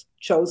Cross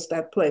chose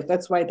that place.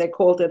 That's why they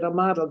called it a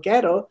model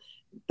ghetto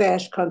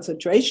 /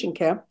 concentration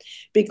camp,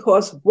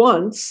 because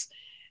once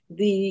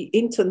the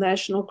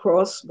International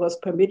Cross was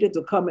permitted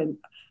to come in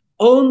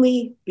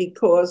only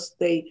because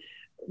they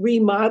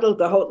remodeled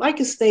the whole,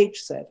 like a stage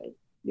setting.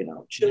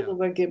 Children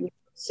were given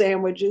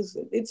sandwiches.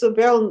 It's a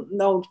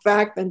well-known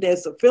fact, and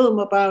there's a film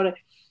about it.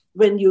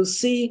 When you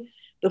see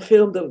the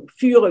film, the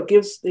Führer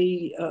gives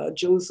the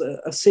Jews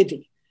a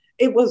city.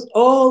 It was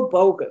all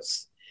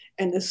bogus.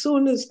 And as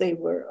soon as they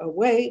were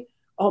away,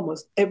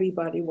 almost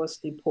everybody was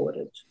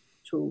deported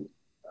to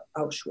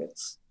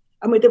Auschwitz.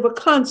 I mean, there were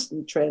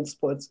constant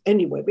transports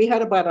anyway. We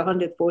had about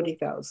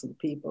 140,000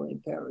 people in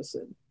Paris.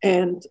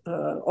 And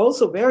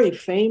also very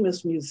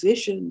famous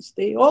musicians.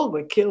 They all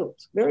were killed.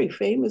 Very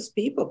famous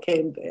people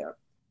came there.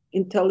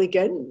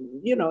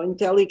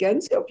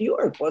 Intelligentsia of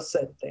Europe was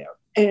sent there.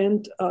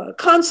 And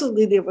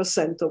constantly they were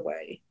sent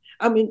away.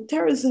 I mean,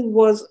 Terezin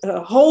was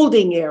a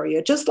holding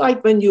area, just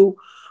like when you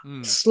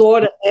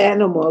slaughter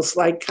animals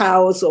like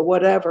cows or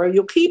whatever.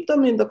 You keep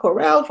them in the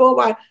corral for a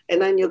while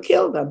and then you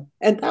kill them.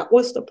 And that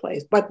was the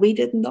place. But we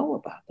didn't know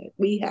about it.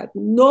 We had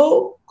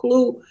no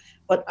clue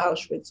what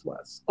Auschwitz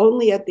was,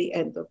 only at the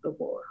end of the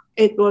war.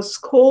 It was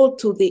called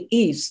to the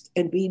east,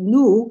 and we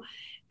knew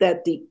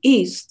that the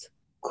east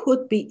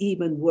could be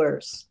even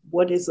worse.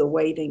 What is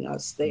awaiting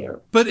us there?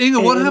 But Inge,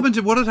 what had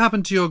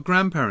happened to your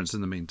grandparents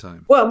in the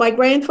meantime? Well, my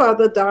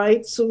grandfather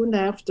died soon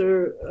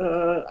after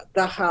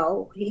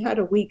Dachau. He had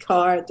a weak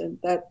heart, and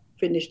that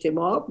finished him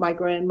off. My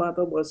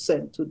grandmother was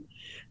sent to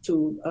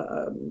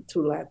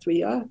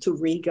Latvia, to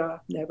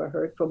Riga. Never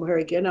heard from her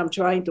again. I'm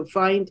trying to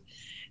find,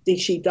 did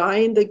she die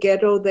in the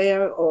ghetto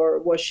there, or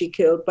was she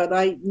killed? But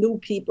I knew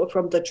people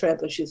from the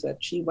Treadler. She said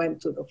she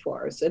went to the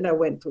forest, and I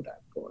went to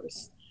that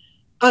forest.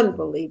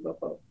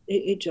 Unbelievable.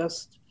 It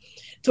just,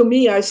 to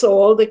me, I saw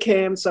all the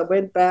camps. I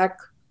went back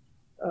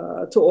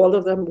to all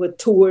of them with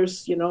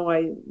tours.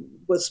 I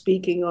was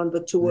speaking on the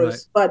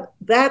tours. Right. But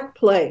that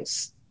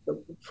place, the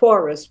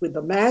forest with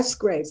the mass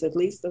graves, at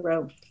least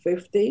around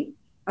 50,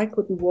 I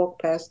couldn't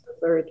walk past the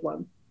third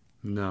one.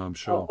 No, I'm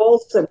sure. All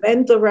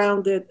cement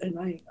around it. And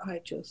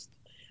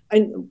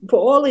and for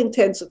all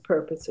intents and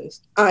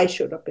purposes, I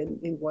should have been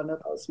in one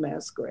of those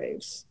mass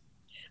graves.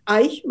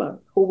 Eichmann,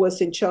 who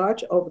was in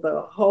charge of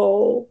the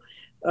whole,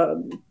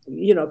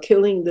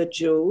 killing the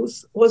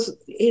Jews, was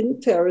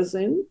in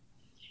Terezin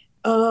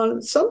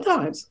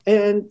sometimes.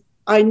 And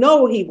I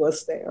know he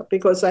was there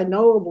because I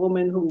know a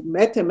woman who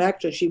met him.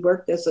 Actually, she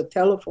worked as a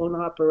telephone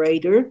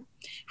operator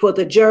for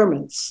the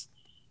Germans.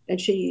 And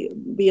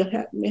we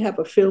have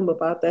a film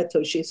about that.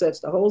 So she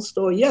says the whole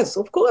story. Yes,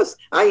 of course.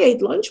 I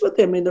ate lunch with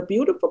him in a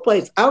beautiful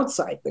place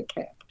outside the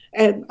camp.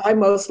 And I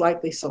most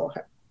likely saw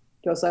him.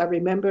 Because I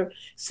remember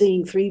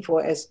seeing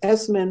 3-4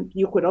 SS men.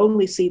 You could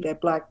only see their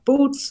black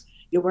boots.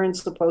 You weren't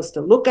supposed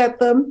to look at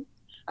them.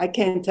 I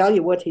can't tell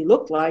you what he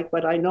looked like,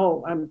 but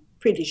I'm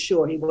pretty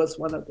sure he was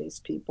one of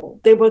these people.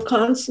 There were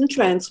constant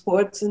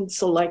transports and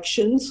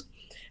selections.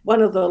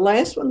 One of the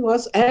last one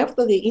was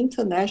after the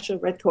International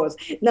Red Cross.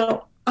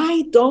 Now,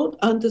 I don't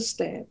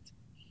understand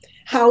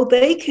how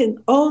they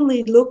can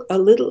only look a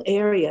little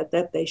area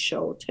that they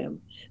showed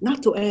him.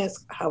 Not to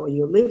ask, how are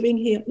you living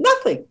here?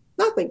 Nothing.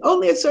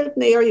 Only a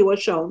certain area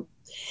was shown.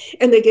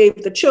 And they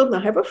gave the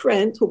children, I have a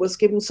friend who was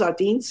given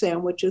sardine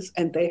sandwiches,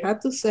 and they had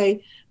to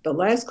say the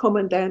last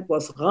commandant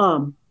was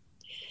Ram.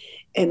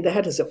 And they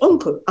had to say,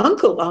 Uncle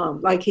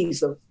Ram, like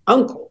he's an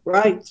uncle,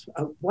 right?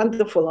 A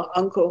wonderful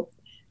uncle.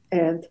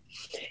 And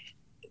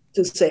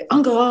to say,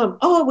 Uncle Ram,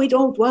 we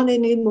don't want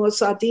any more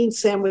sardine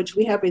sandwich.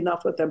 We have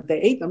enough of them.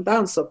 They ate them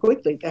down so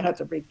quickly, they had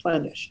to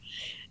replenish.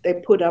 They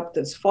put up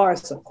this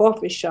farce, a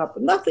coffee shop.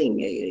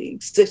 Nothing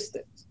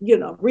existed.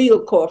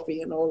 Real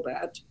coffee and all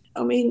that.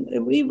 I mean,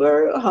 we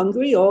were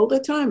hungry all the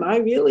time. I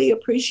really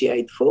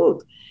appreciate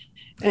food.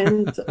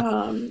 And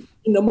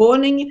in the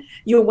morning,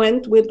 you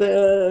went with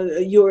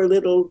your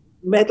little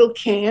metal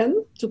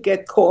can to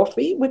get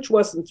coffee, which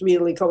wasn't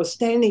really, I was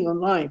standing in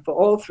line for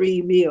all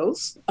 3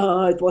 meals.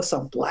 It was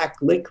some black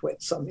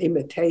liquid, some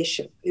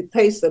imitation. It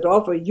tasted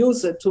awful.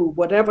 Use it to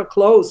whatever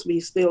clothes we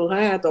still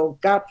had or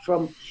got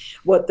from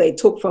what they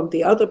took from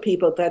the other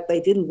people that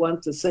they didn't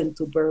want to send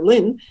to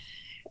Berlin.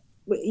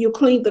 You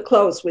cleaned the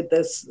clothes with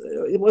this.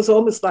 It was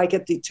almost like a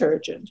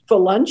detergent. For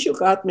lunch, you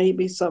got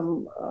maybe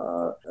some,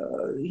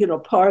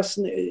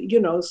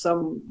 parsnip,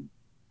 some,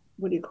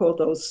 what do you call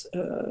those?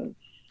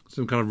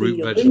 Some kind of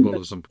root vegetable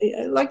or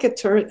something. Like a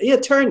turnip.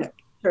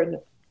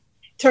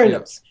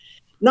 Turnips. Yeah.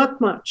 Not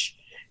much.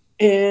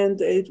 And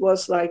it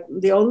was like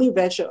the only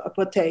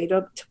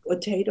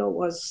potato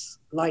was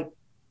like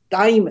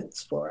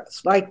diamonds for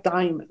us, like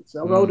diamonds.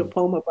 I wrote a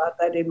poem about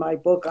that in my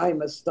book,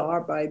 I'm a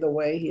Star, by the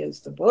way. Here's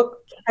the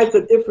book. It has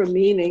a different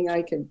meaning,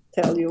 I can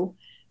tell you.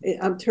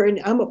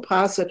 I'm a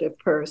positive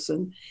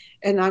person,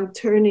 and I'm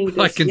turning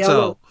this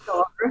yellow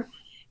star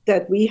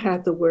that we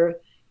had to wear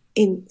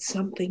in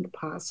something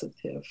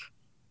positive.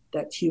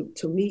 That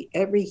to me,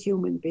 every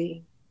human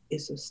being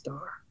is a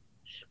star.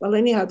 Well,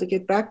 anyhow, to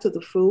get back to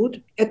the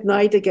food, at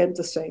night, again,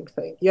 the same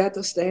thing. You had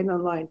to stand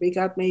in line. We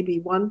got maybe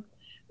one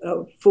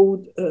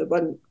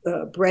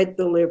bread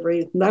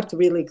delivery, not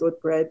really good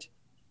bread,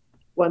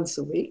 once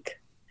a week.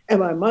 And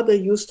my mother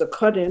used to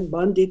cut in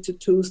Monday to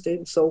Tuesday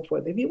and so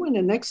forth. If you went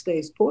the next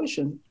day's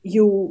portion,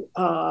 you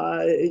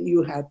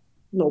had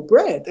no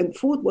bread. And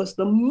food was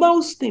the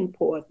most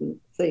important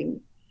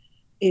thing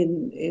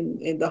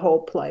in the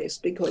whole place,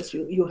 because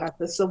you had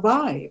to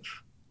survive.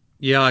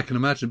 Yeah, I can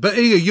imagine. But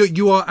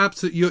you are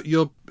absolutely,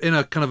 you're in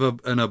a kind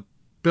of in a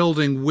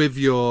building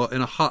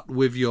in a hut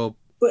with your.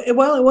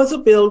 Well, it was a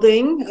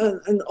building,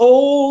 an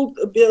old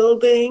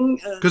building.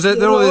 Because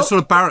they're all these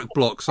sort of barrack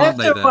blocks, aren't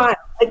they? There?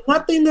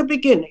 Not in the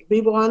beginning. We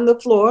were on the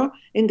floor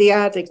in the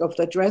attic of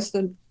the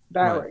Dresden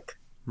barrack.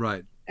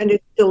 Right. And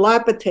it's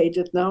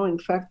dilapidated now. In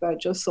fact, I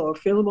just saw a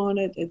film on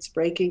it. It's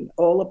breaking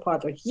all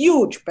apart. A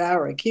huge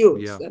barrack,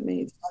 huge. Yeah. I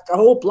mean, it's like a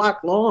whole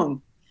block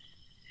long.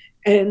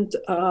 And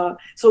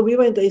so we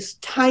were in this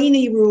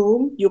tiny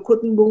room. You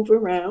couldn't move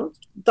around.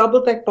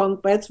 Double-deck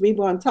bunk beds. We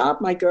were on top.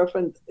 My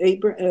girlfriend,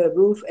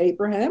 Ruth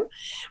Abraham,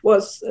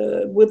 was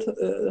with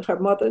her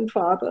mother and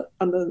father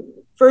on the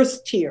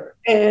first tier.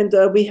 And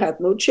we had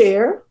no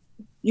chair.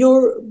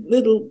 Your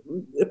little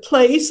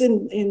place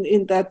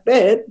in that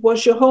bed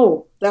was your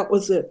home. That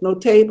was it. No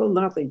table,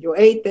 nothing. You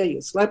ate there, you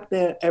slept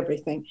there,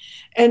 everything.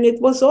 And it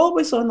was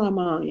always on our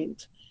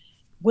mind.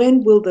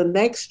 When will the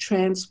next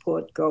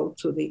transport go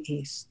to the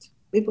east?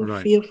 We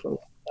were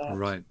fearful of that.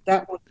 Right.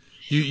 That was,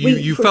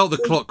 you felt the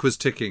clock was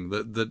ticking,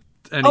 that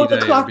any day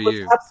the clock would be was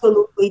you.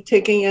 Absolutely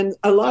ticking, and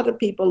a lot of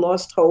people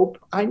lost hope.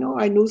 I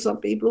knew some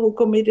people who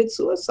committed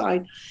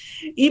suicide.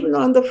 Even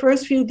on the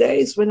first few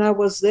days when I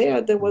was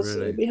there,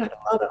 we had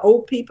a lot of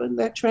old people in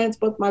that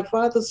transport. My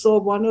father saw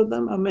one of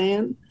them,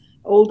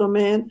 older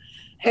man,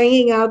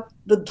 hanging out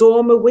the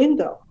dormer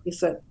window. He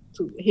said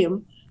to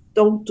him,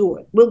 "Don't do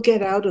it. We'll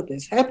get out of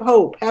this. Have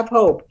hope, have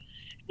hope."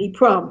 He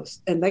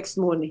promised, and next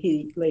morning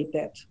he laid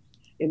dead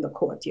in the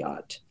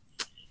courtyard.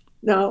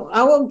 Now,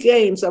 our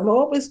games, I'm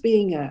always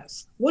being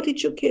asked, what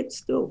did your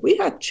kids do? We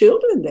had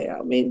children there.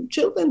 I mean,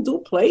 children do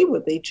play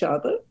with each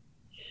other.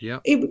 Yeah.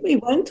 We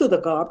went to the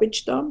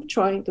garbage dump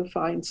trying to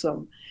find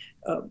some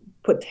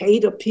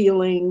potato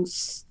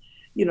peelings.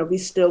 We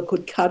still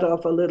could cut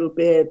off a little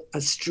bit,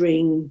 a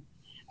string,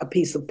 a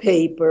piece of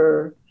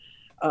paper,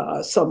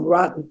 some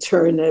rotten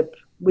turnip.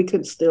 We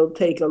could still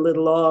take a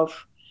little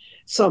off.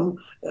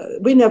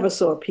 We never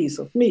saw a piece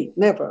of meat,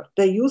 never.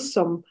 They used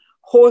some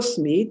horse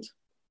meat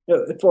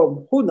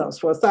for, who knows,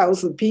 for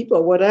 1,000 people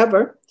or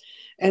whatever.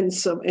 And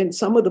some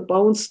of the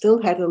bones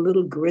still had a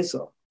little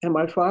gristle. And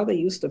my father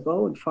used to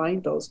go and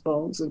find those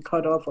bones and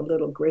cut off a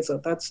little gristle.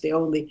 That's the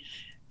only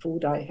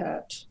food I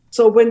had.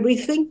 So when we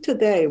think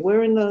today,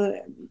 we're in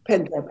a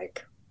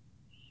pandemic.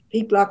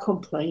 People are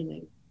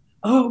complaining.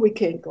 Oh, we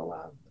can't go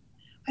out.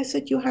 I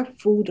said, you have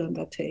food on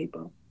the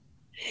table.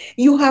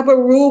 You have a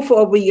roof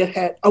over your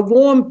head, a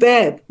warm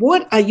bed.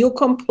 What are you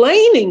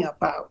complaining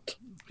about?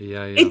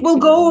 Yeah. It will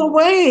go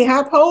away.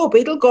 Have hope.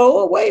 It'll go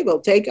away. We'll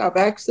take our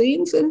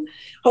vaccines and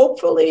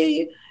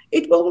hopefully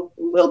it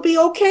will be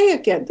okay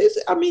again.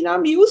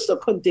 I'm used to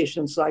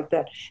conditions like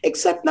that,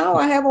 except now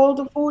I have all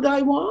the food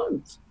I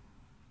want.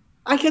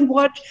 I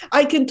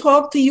can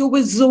talk to you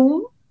with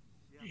Zoom.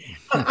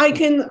 I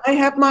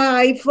have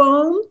my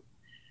iPhone.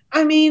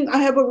 I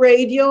have a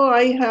radio.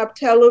 I have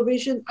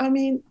television. I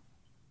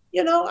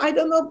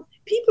don't know.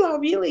 People are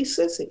really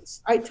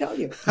sissies, I tell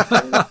you.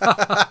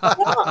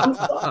 I'm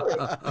sorry.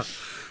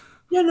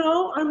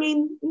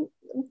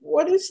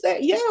 What is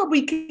that? Yeah,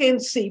 we can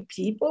see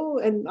people,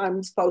 and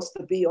I'm supposed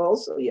to be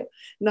also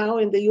now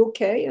in the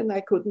UK, and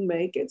I couldn't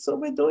make it, so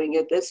we're doing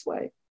it this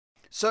way.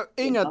 So,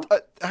 Inge,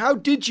 how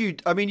did you?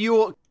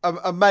 You're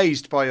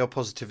amazed by your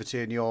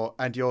positivity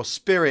and your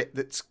spirit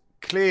that's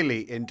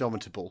clearly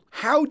indomitable.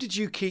 How did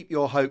you keep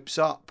your hopes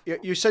up?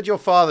 You said your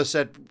father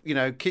said,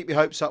 keep your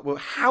hopes up. Well,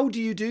 how do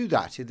you do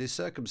that in this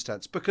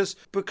circumstance? Because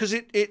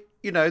it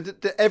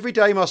every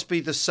day must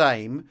be the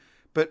same,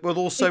 but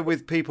also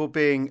with people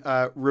being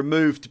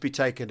removed to be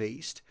taken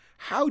east.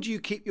 How do you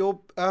keep your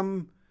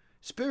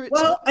spirits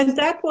Well, up? and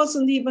that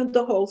wasn't even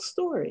the whole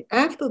story.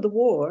 After the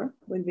war,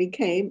 when we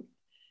came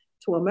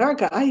to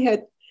America, I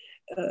had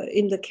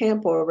in the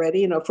camp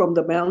already, from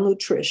the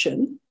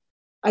malnutrition,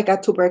 I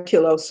got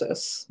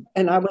tuberculosis.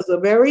 And I was a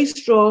very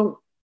strong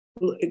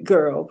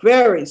girl,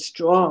 very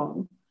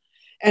strong.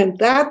 And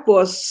that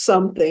was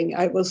something,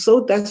 I was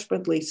so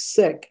desperately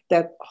sick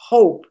that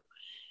hope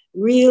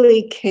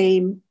really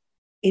came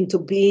into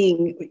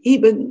being.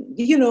 Even,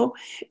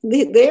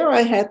 there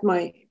I had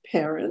my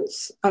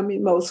parents,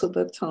 most of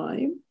the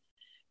time,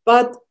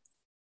 but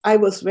I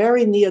was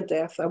very near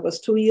death. I was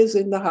 2 years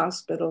in the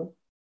hospital,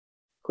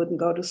 couldn't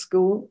go to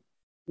school,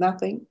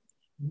 nothing.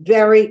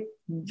 Very,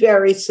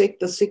 very sick,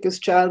 the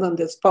sickest child in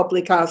this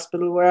public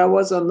hospital where I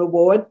was on the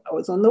ward.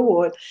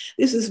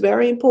 This is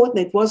very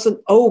important. It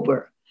wasn't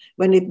over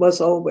when it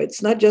was over.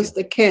 It's not just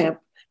the camp.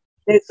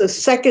 There's a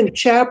second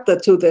chapter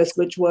to this,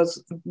 which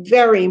was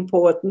very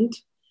important.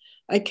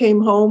 I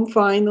came home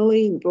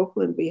finally in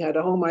Brooklyn. We had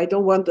a home. I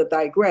don't want to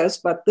digress,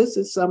 but this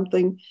is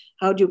something,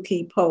 how do you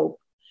keep hope?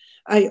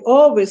 I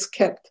always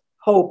kept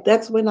hope.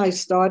 That's when I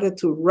started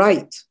to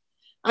write.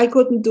 I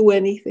couldn't do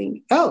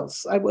anything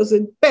else. I was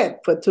in bed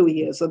for 2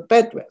 years, a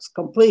bed rest,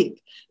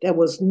 complete. There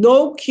was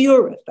no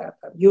cure at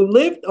that time. You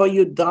lived or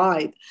you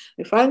died.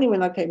 And finally,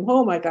 when I came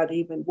home, I got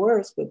even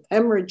worse with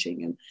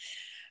hemorrhaging. And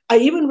I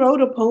even wrote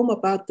a poem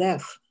about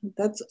death.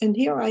 And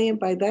here I am.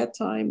 By that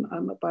time,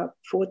 I'm about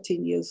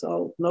 14 years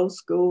old, no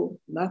school,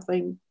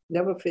 nothing,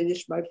 never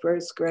finished my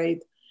first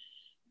grade.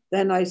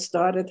 Then I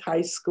started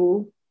high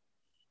school.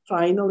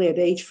 Finally, at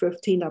age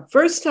 15, the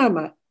first time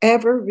I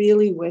ever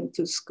really went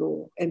to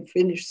school and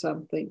finished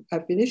something. I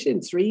finished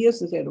in 3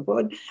 years instead of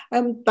 4.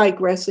 I'm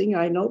digressing,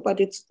 I know, but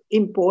it's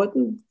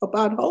important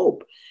about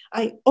hope.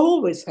 I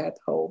always had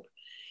hope.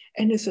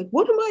 And I said,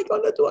 what am I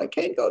going to do? I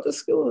can't go to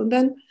school. And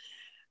then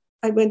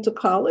I went to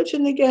college.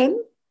 And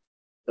again,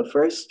 the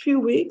first few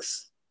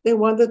weeks, they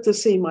wanted to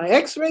see my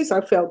x-rays.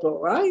 I felt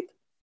all right.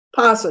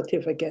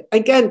 Positive again.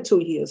 Again, 2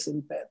 years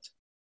in bed.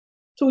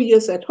 2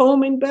 years at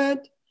home in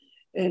bed.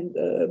 And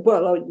a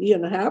year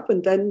and a half.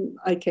 And then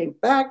I came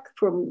back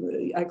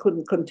I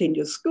couldn't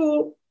continue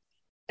school.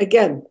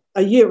 Again,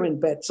 a year in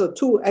bed. So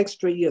 2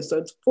 extra years. So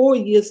it's 4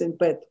 years in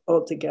bed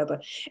altogether.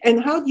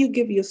 And how do you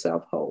give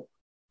yourself hope?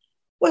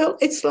 Well,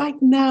 it's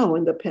like now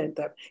in the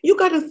pandemic. You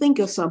got to think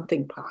of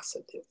something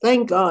positive.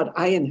 Thank God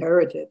I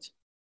inherited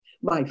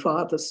my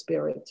father's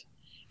spirit.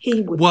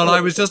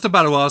 I was just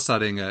about to ask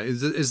that, Inge.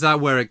 Is that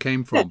where it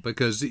came from?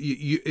 Because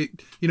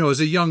as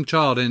a young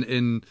child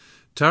in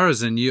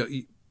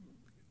Terezin,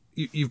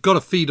 you've got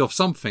to feed off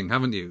something,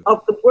 haven't you?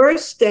 Of the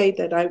worst day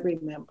that I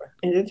remember,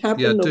 and it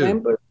happened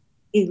November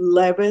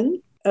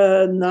 11,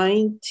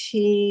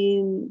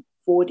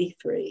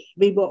 1943.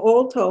 We were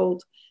all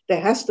told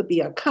there has to be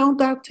a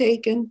count out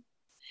taken,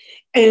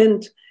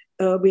 and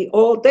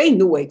they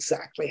knew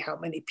exactly how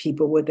many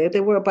people were there.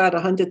 There were about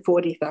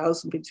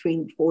 140,000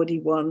 between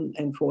 41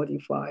 and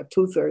 45.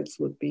 2/3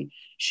 would be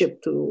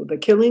shipped to the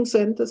killing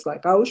centers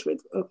like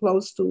Auschwitz,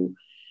 close to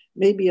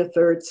maybe a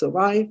third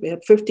survived. We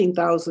had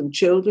 15,000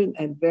 children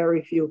and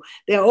very few.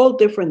 They're all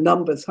different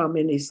numbers, how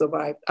many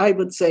survived. I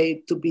would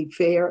say, to be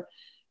fair,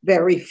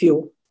 very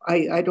few.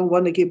 I don't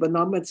want to give a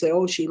number and say,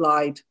 oh, she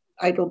lied.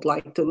 I don't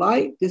like to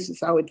lie. This is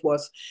how it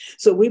was.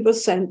 So we were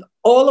sent,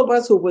 all of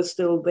us who were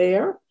still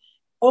there,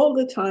 all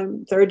the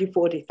time, 30,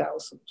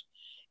 40,000,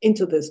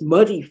 into this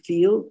muddy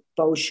field,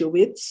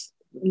 Auschwitz,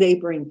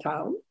 neighboring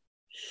town,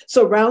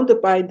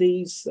 surrounded by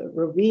these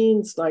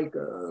ravines, like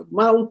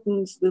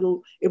mountains,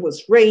 it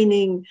was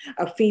raining,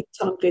 our feet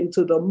sunk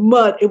into the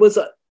mud. It was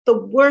the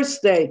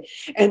worst day.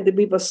 And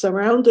we were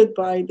surrounded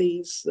by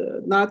these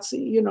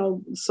Nazi,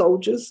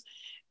 soldiers,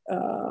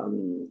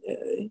 and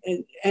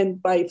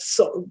by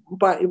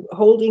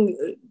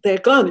holding their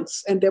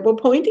guns, and they were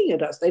pointing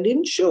at us. They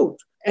didn't shoot.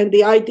 And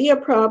the idea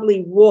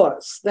probably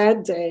was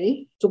that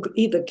day to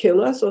either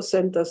kill us or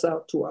send us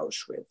out to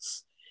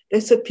Auschwitz.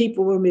 They said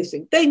people were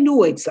missing. They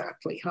knew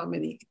exactly how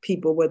many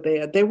people were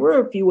there. There were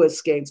a few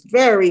escapes,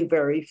 very,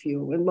 very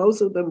few, and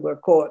most of them were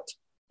caught.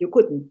 You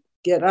couldn't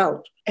get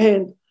out.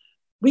 And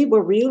we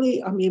were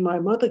really, my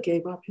mother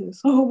gave up. He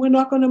said, oh, we're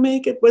not going to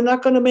make it. We're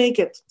not going to make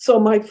it. So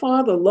my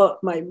father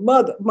loved my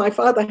mother. My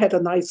father had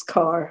a nice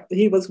car.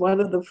 He was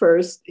one of the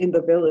first in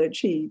the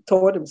village. He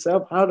taught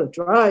himself how to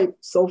drive,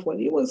 so forth.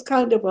 He was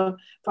kind of a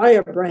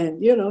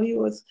firebrand. He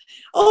was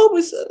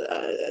always,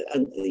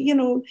 a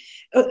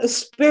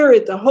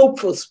spirit, a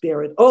hopeful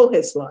spirit all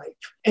his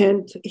life.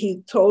 And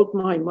he told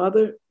my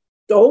mother,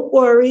 don't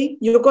worry,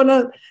 you're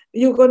gonna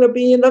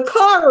be in the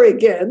car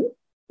again.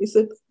 He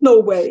said, no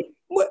way.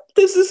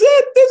 This is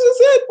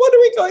it. What are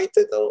we going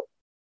to do?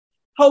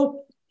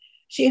 Hope.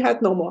 She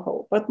had no more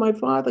hope, but my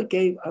father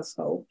gave us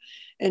hope.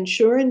 And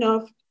sure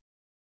enough,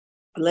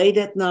 late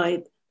at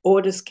night,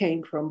 orders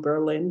came from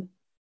Berlin,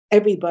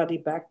 everybody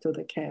back to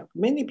the camp.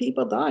 Many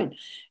people died.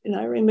 And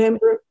I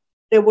remember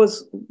there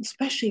was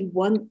especially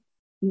one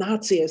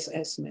Nazi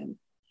SS man.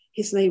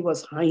 His name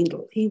was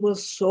Heindel. He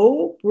was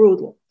so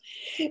brutal.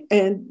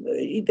 And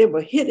they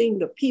were hitting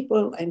the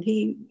people, and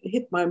he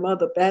hit my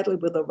mother badly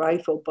with a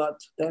rifle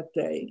butt that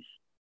day.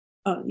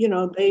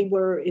 They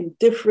were in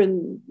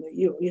different,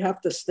 you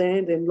have to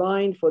stand in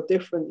line for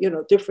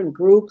different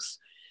groups.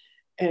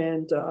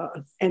 And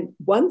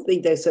one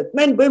thing they said,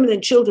 men, women,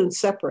 and children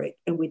separate.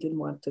 And we didn't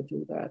want to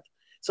do that.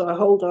 So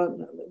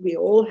we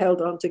all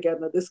held on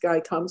together. This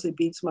guy comes and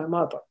beats my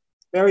mother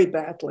very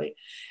badly.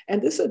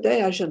 And this is a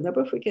day I shall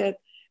never forget.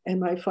 And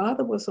my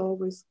father was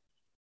always,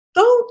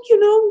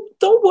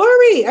 don't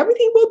worry,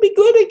 everything will be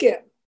good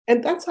again.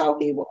 And that's how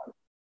he was.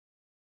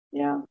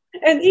 Yeah.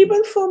 And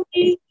even for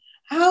me,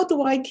 how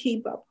do I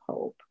keep up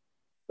hope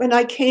when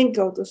I can't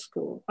go to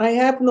school? I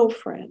have no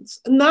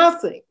friends,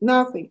 nothing.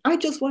 I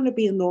just want to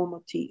be a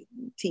normal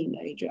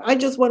teenager. I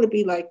just want to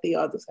be like the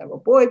others, have a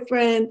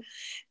boyfriend,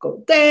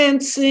 go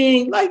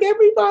dancing like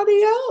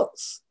everybody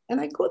else. And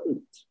I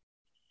couldn't.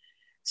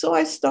 So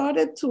I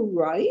started to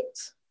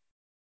write.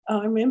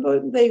 I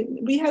remember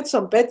we had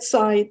some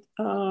bedside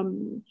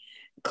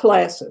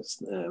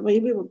classes. We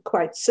were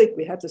quite sick.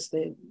 We had to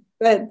stay in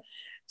bed.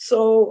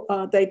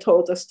 So they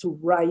told us to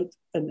write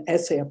an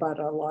essay about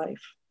our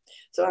life.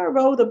 So I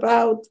wrote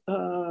about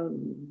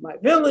my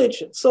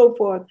village and so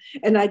forth.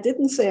 And I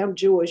didn't say I'm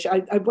Jewish.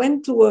 I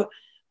went to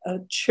a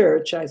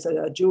church. I said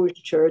a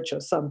Jewish church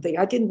or something.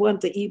 I didn't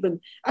want to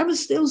I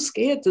was still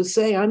scared to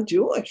say I'm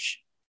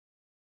Jewish.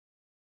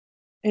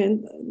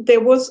 And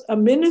there was a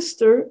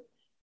minister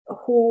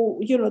who,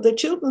 the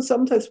children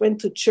sometimes went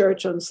to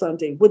church on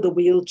Sunday with a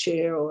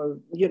wheelchair or,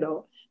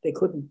 they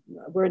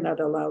were not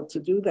allowed to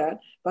do that,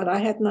 but I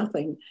had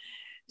nothing.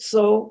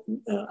 So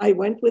I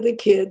went with the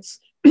kids.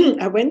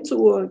 I went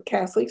to a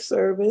Catholic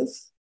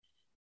service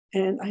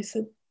and I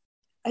said,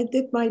 I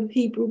did my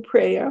Hebrew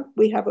prayer.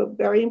 We have a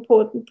very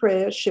important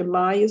prayer,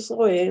 Shema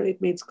Yisrael.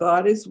 It means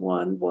God is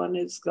one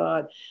is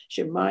God.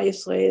 Shema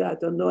Yisrael,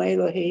 Adonai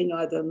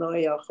Eloheinu,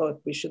 Adonai Echad.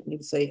 We shouldn't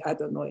even say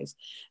Adonai is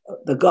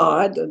the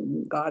God,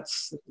 and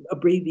God's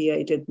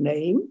abbreviated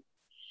name.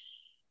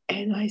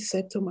 And I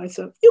said to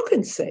myself, you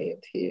can say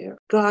it here.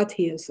 God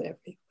hears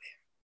everywhere.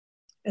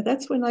 And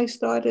that's when I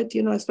started,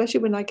 especially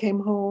when I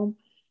came home,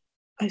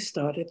 I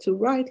started to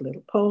write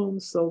little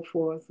poems, so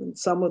forth, and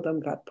some of them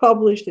got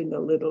published in a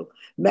little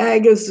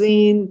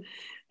magazine,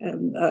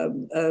 and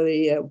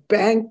the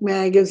bank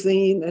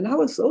magazine, and I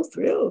was so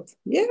thrilled.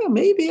 Yeah,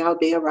 maybe I'll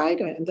be a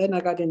writer. And then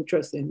I got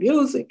interested in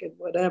music and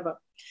whatever.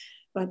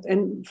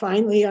 And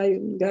finally, I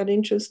got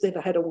interested.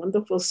 I had a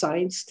wonderful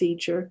science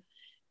teacher,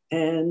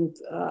 and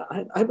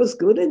I was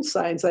good in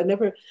science. I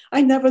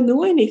never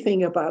knew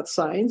anything about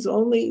science.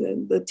 Only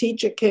the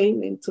teacher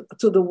came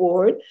into the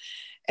ward.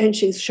 And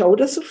she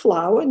showed us a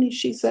flower, and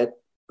she said,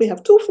 we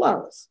have two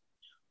flowers.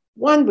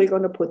 One we're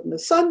going to put in the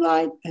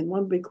sunlight, and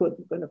one we're going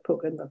to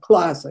put in the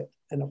closet.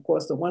 And of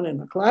course, the one in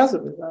the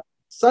closet without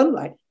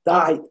sunlight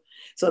died.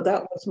 So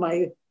that was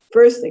my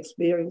first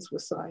experience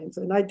with science.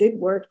 And I did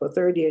work for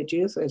 38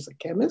 years as a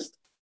chemist,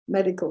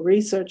 medical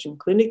research and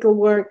clinical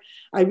work.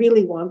 I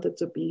really wanted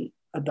to be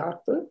a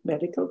doctor,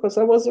 medical, because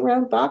I was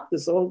around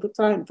doctors all the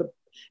time. The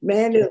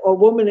man or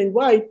woman in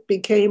white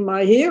became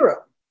my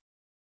hero.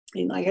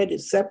 And I had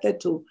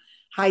accepted to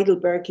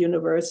Heidelberg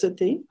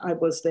University. I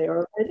was there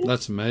already.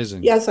 That's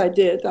amazing. Yes, I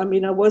did. I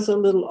mean, I was a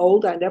little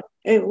old.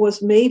 It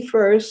was May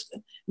 1st,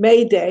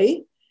 May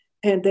Day,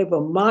 and they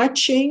were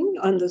marching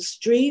on the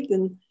street.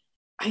 And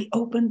I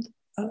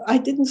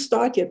didn't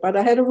start yet, but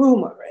I had a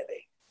room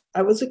already.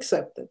 I was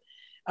accepted.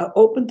 I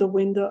opened the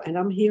window and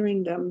I'm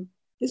hearing them.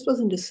 This was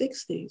in the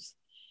 60s,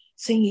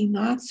 singing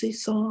Nazi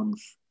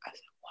songs. I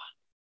said,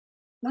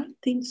 what?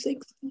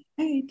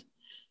 1968?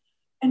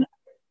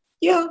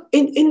 Yeah,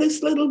 in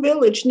this little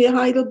village near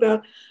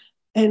Heidelberg.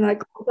 And I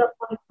called up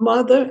my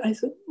mother. I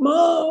said,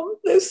 Mom,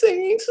 they're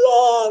singing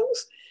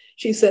songs.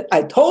 She said,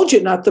 I told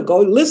you not to go.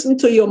 Listen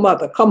to your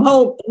mother. Come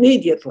home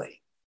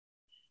immediately.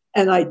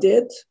 And I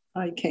did.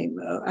 I came.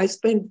 I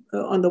spent,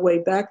 on the way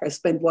back, I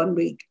spent 1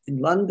 week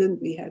in London.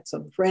 We had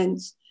some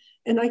friends.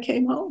 And I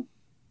came home.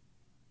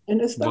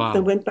 And I stopped. Wow.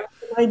 And went back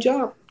to my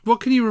job.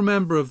 What can you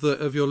remember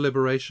of your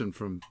liberation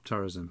from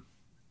terrorism?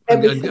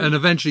 And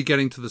eventually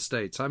getting to the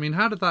States. I mean,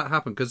 how did that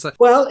happen?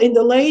 Well, in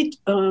the late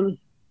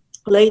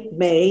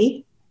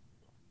May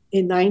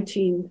in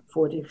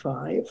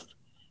 1945,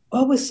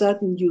 all of a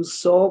sudden you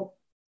saw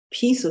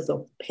pieces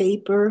of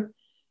paper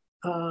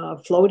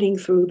floating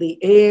through the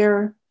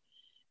air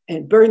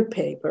and burnt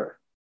paper.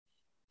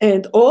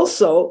 And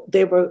also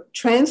there were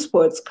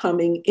transports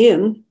coming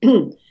in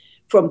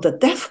from the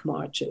death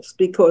marches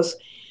because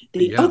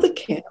the other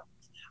camps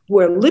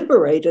were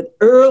liberated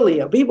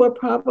earlier. We were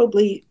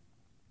probably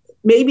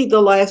maybe the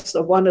last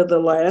or one of the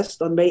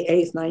last on May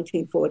 8th,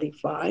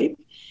 1945.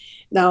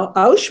 Now,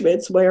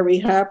 Auschwitz, where we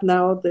have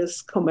now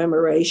this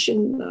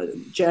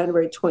commemoration,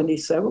 January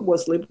 27,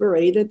 was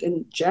liberated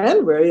in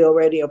January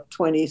already of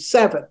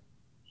 27.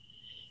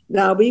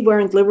 Now, we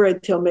weren't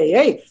liberated till May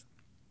 8th.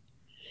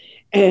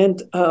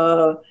 And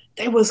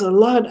there was a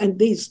lot, and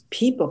these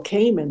people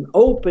came in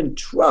open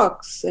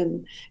trucks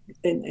and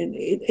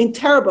in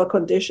terrible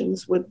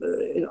conditions with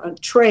on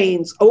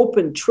trains,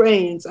 open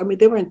trains. I mean,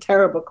 they were in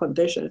terrible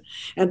condition.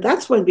 And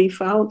that's when we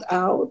found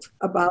out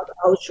about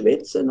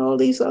Auschwitz and all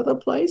these other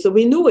places.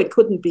 We knew it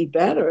couldn't be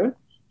better,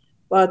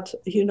 but,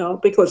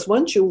 because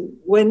once you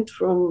went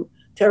from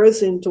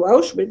Terezin to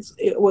Auschwitz,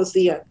 it was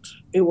the end.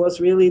 It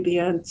was really the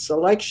end.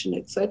 Selection,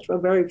 etc.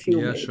 Very few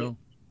made it. Sure.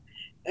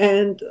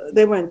 And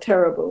they were in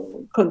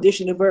terrible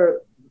condition. They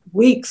were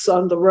weeks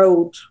on the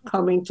road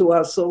coming to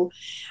us. So,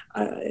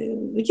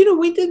 we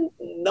didn't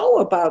know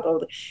about all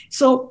that.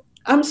 So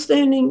I'm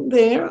standing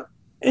there,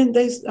 and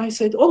I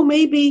said, oh,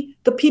 maybe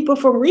the people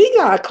from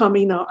Riga are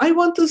coming now. I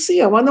want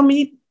to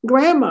meet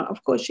Grandma.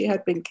 Of course, she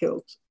had been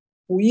killed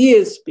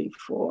years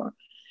before.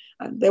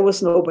 And there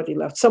was nobody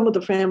left. Some of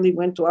the family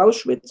went to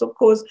Auschwitz, of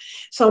course.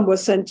 Some were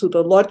sent to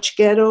the Lodz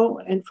ghetto,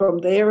 and from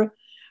there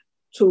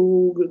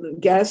to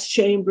gas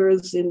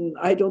chambers in,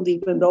 I don't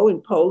even know, in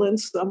Poland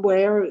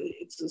somewhere.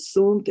 It's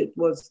assumed it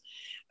was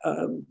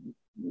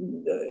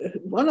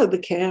one of the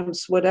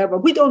camps, whatever.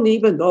 We don't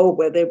even know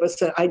where they were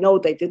sent. I know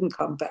they didn't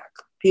come back,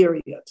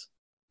 period.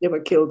 They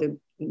were killed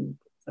in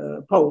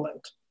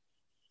Poland.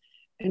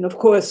 And of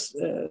course,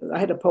 I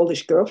had a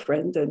Polish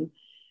girlfriend, and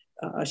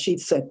she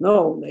said,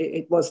 no,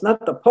 it was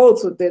not the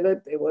Poles who did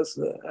it. It was,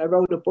 I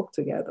wrote a book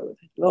together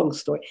with it. Long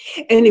story.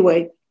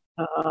 Anyway,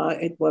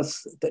 it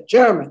was the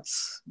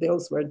Germans.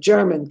 Those were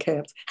German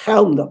camps.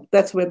 Chelmno,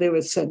 that's where they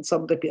were sent.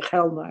 Some of the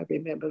Chelmno, I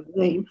remember the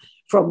name,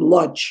 from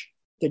Lodz.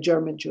 The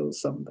German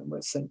Jews, some of them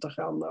were sent to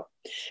Chelmno.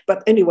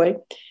 But anyway,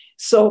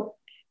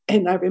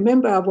 and I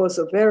remember I was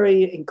a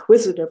very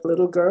inquisitive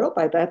little girl.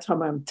 By that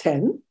time, I'm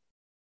 10.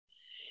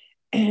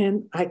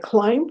 And I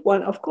climbed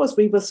one. Of course,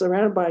 we were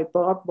surrounded by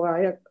barbed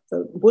wire,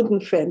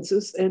 wooden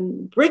fences,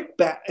 and brick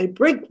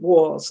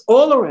walls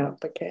all around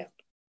the camp.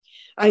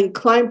 I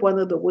climbed one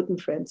of the wooden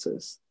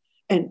fences.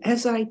 And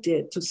as I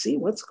did, to see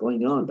what's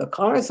going on, the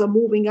cars are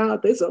moving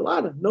out. There's a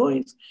lot of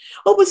noise.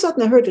 All of a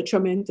sudden, I heard a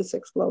tremendous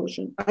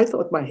explosion. I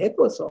thought my head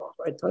was off.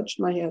 I touched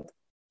my head.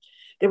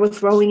 They were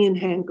throwing in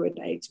hand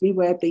grenades. We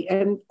were at the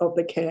end of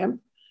the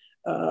camp,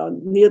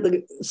 near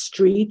the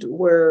street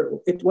where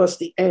it was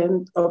the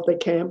end of the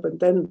camp. And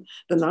then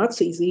the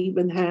Nazis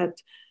even had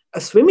a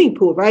swimming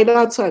pool right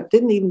outside.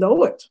 Didn't even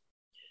know it.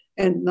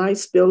 And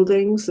nice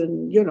buildings.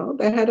 And,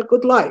 they had a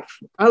good life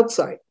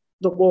outside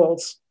the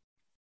walls.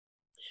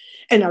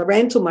 And I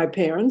ran to my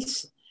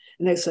parents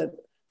and I said,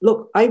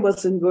 look, I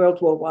was in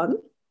World War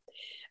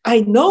I.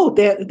 I know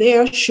they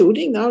are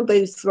shooting now.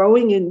 They're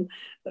throwing in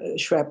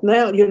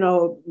shrapnel,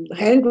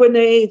 hand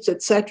grenades,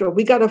 etc.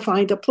 We got to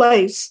find a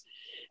place.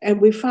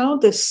 And we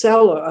found a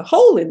cellar, a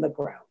hole in the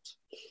ground.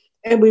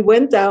 And we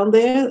went down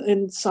there,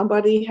 and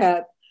somebody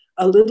had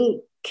a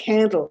little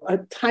candle, a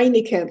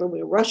tiny candle.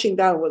 We were rushing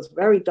down. It was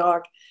very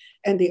dark.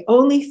 And the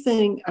only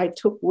thing I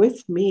took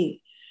with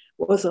me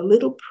was a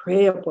little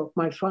prayer book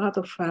my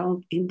father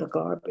found in the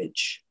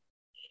garbage.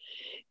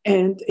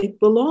 And it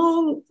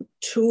belonged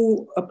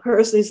to a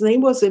person, his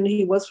name was, and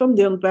he was from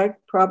Nuremberg,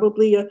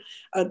 probably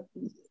a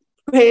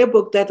prayer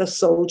book that a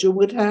soldier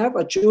would have,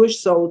 a Jewish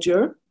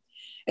soldier.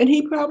 And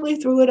he probably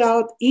threw it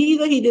out.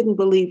 Either he didn't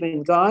believe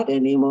in God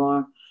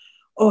anymore,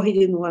 or he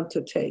didn't want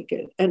to take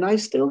it. And I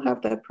still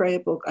have that prayer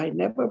book. I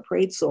never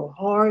prayed so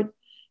hard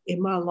in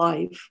my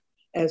life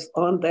as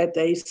on that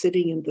day,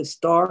 sitting in this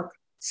dark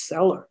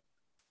cellar.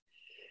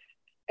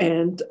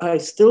 And I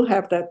still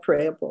have that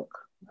prayer book.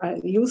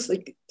 I used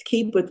to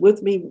keep it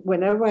with me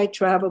whenever I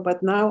travel,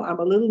 but now I'm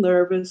a little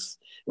nervous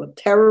with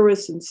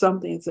terrorists and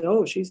something, and say,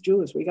 oh, she's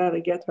Jewish, we got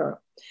to get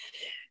her.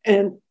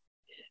 And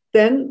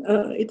then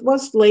it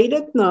was late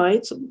at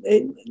night,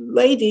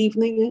 late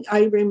evening.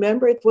 I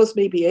remember it was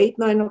maybe 8,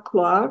 9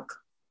 o'clock.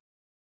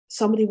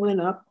 Somebody went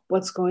up,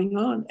 what's going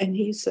on? And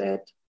he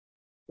said,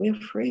 we're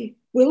free.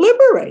 We're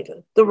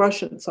liberated. The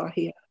Russians are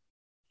here.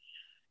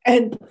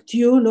 And do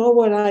you know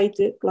what I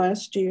did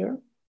last year?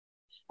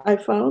 I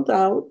found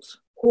out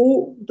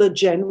who the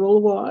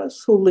general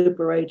was who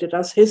liberated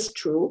us, his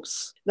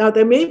troops. Now,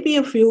 there may be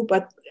a few,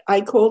 but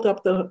I called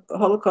up the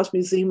Holocaust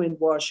Museum in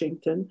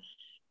Washington.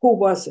 Who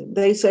was it?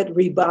 They said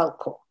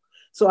Rybalko.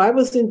 So I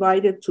was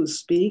invited to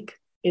speak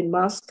in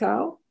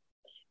Moscow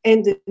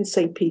and in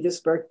St.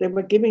 Petersburg. They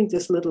were giving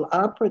this little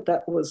opera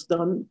that was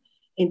done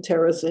in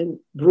Terezin,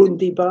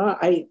 Brundibar.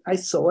 I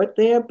saw it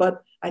there,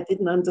 but I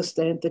didn't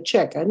understand the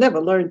Czech. I never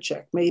learned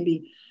Czech,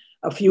 maybe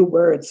a few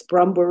words,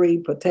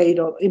 brumbury,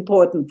 potato,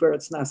 important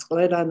words,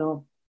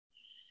 naskledano.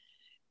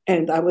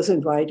 And I was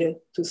invited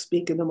to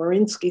speak in the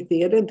Mariinsky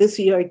Theater this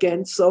year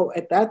again. So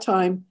at that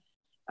time,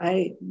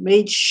 I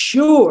made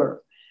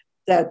sure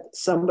that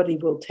somebody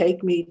will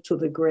take me to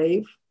the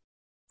grave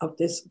of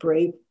this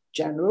brave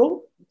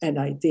general, and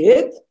I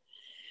did.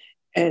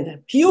 And a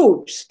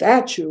huge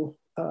statue.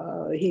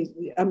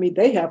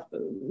 They have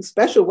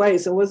special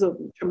ways. There was a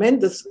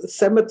tremendous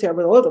cemetery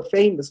with all the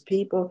famous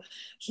people.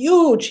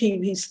 Huge.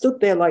 He stood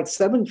there like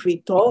 7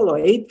 feet tall or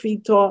 8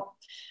 feet tall.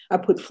 I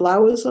put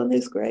flowers on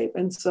his grave,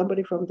 and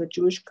somebody from the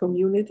Jewish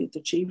community,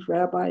 the chief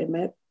rabbi I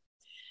met,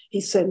 he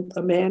sent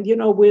a man,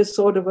 we're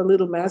sort of a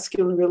little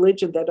masculine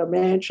religion that a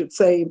man should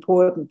say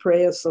important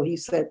prayers. So he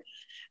said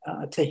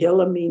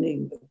Tehillah,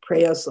 meaning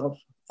prayers of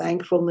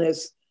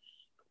thankfulness,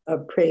 a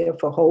prayer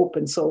for hope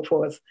and so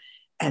forth,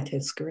 at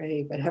his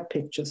grave. I have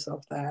pictures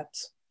of that.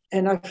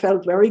 And I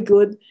felt very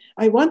good.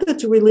 I wanted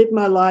to relive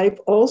my life.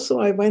 Also,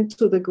 I went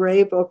to the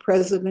grave of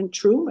President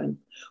Truman,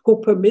 who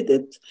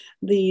permitted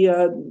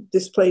the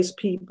displaced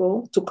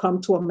people to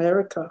come to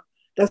America.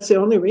 That's the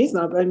only reason.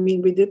 I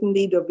mean, we didn't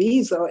need a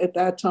visa at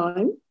that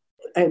time,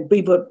 and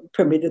we were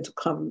permitted to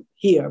come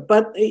here.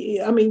 But,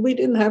 I mean, we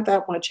didn't have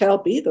that much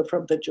help either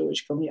from the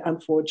Jewish community,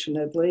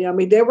 unfortunately. I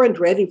mean, they weren't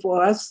ready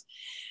for us.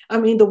 I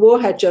mean, the war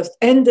had just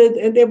ended,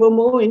 and they were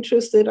more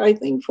interested, I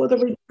think, for the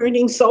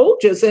returning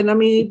soldiers. And, I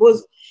mean,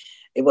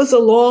 it was a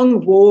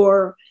long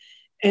war,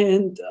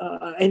 and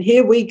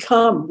here we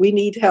come. We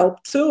need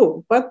help,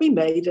 too. But we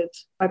made it.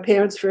 My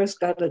parents first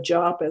got a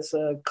job as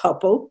a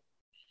couple.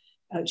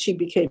 She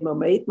became a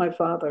maid, my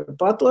father a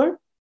butler.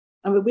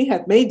 I mean, we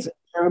had maids in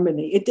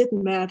Germany. It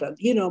didn't matter.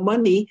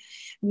 Money,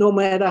 no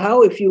matter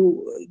how, if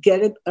you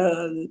get it,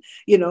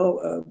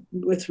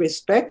 with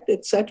respect,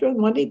 etc.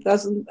 Money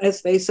doesn't,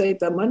 as they say,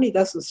 the money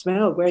doesn't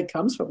smell where it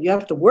comes from. You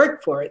have to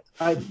work for it.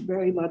 I'm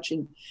very much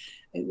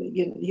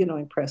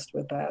impressed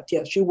with that.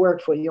 Yes, you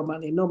work for your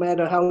money, no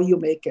matter how you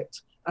make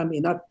it. I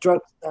mean, not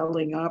drug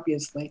selling,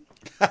 obviously.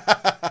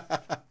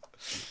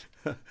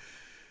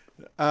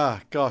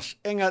 Gosh,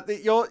 Inge,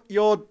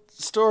 your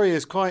story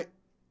is quite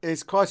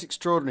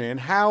extraordinary, and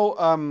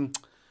how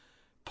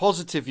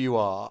positive you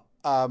are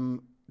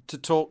to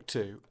talk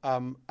to,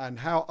 and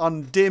how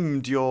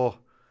undimmed your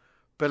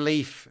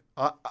belief.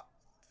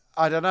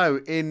 I don't know,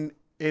 in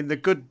the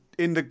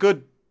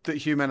good that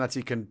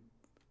humanity can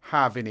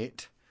have in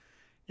it.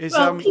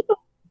 People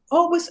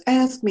always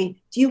ask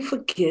me, do you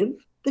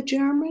forgive the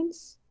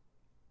Germans?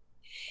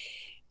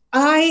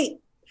 I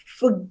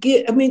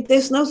forgive. I mean,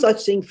 there's no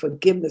such thing,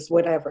 forgiveness,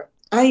 whatever.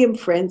 I am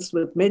friends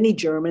with many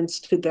Germans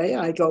today.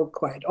 I go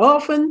quite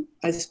often.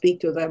 I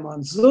speak to them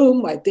on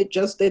Zoom. I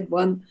just did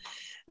one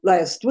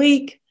last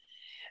week.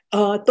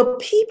 The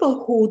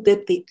people who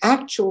did the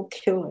actual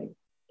killing,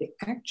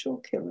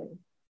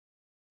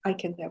 I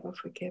can never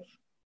forgive.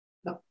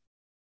 No.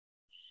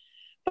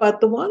 But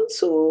the ones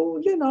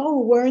who,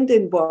 weren't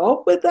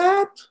involved with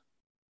that,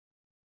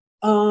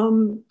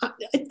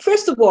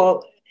 first of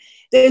all,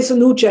 there's a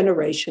new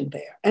generation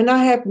there. And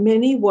I have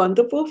many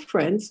wonderful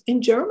friends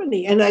in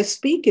Germany. And I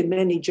speak in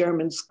many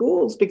German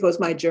schools because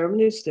my German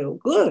is still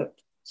good.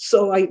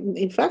 So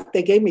in fact,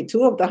 they gave me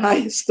 2 of the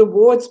highest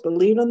awards,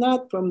 believe it or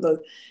not, from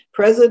the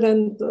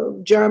president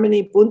of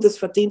Germany,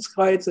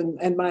 Bundesverdienstkreuz,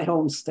 and my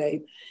home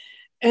state.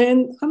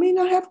 And I mean,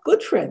 I have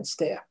good friends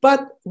there.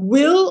 But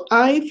will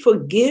I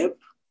forgive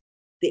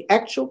the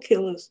actual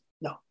killers?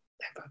 No,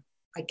 never.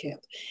 I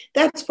can't.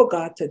 That's for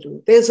God to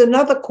do. There's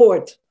another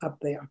court up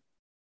there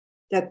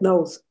that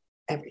knows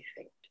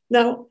everything.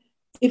 Now,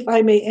 if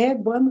I may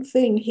add one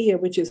thing here,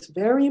 which is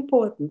very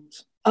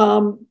important,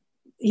 to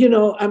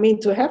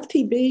have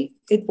TB,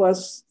 it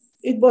was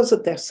a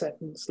death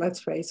sentence,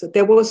 let's face it.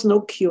 There was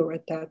no cure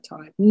at that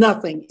time,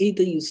 nothing.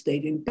 Either you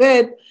stayed in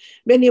bed.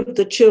 Many of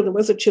the children, it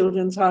was a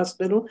children's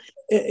hospital.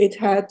 It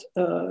had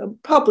a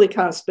public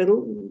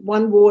hospital.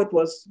 One ward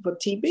was for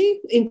TB,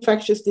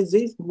 infectious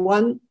disease,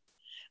 one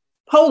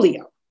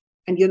polio.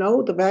 And,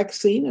 the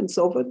vaccine and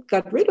so forth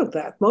got rid of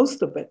that,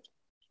 most of it.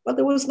 But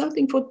there was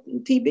nothing for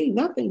TB,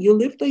 nothing. You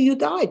lived or you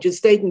died. You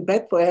stayed in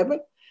bed forever.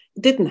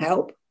 It didn't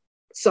help.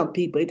 Some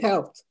people, it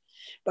helped.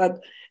 But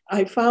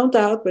I found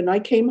out when I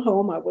came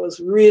home, I was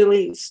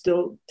really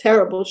still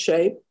terrible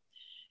shape.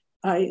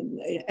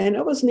 And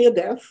I was near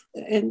death.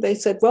 And they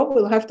said, well,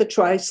 we'll have to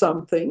try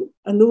something.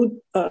 A new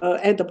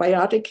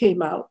antibiotic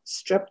came out,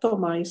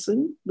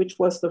 streptomycin, which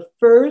was the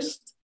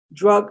first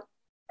drug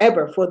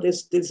ever for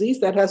this disease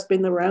that has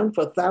been around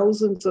for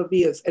thousands of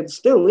years and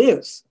still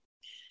is.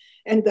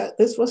 And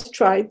this was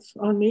tried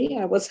on me.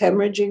 I was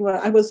hemorrhaging.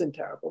 I was in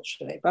terrible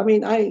shape. I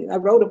mean, I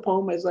wrote a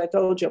poem, as I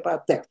told you,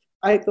 about death.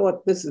 I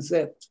thought, this is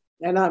it.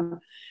 And I'm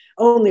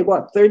only,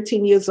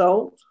 13 years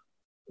old?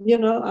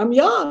 I'm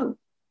young.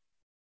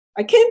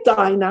 I can't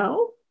die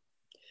now.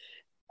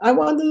 I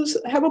want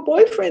to have a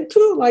boyfriend,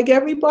 too, like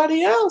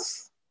everybody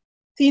else.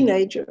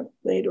 Teenager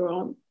later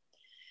on.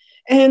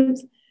 And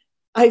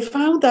I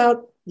found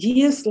out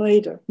years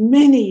later,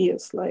 many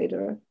years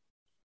later,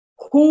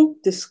 who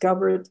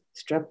discovered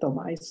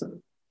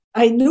streptomycin.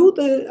 I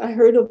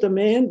heard of the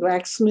man,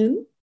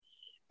 Waxman,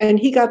 and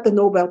he got the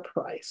Nobel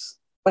Prize.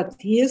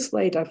 But years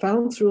later, I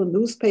found through a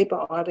newspaper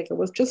article, it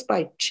was just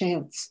by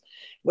chance.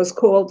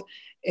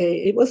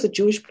 It was a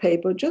Jewish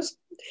paper, just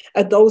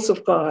a dose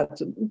of God.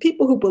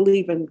 People who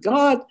believe in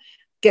God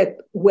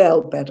get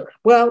well better.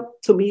 Well,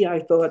 to me,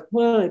 I thought,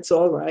 it's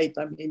all right.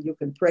 I mean, you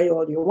can pray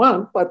all you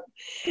want, but,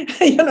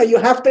 you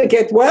have to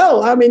get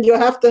well. I mean, you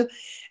have to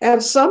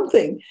have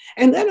something.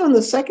 And then on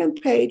the second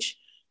page,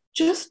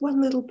 just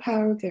one little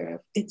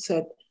paragraph, it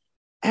said,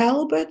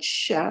 Albert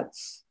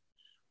Schatz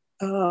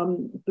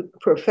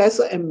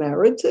professor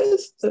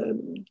emeritus,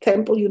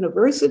 Temple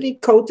University,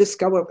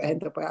 co-discoverer of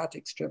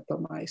antibiotic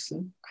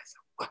streptomycin. I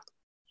said, what?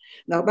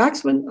 Now,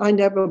 Waxman, I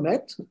never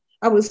met.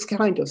 I was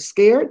kind of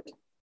scared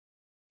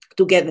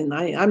to get in.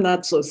 I'm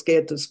not so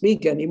scared to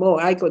speak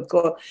anymore. I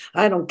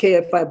don't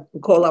care if I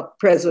call up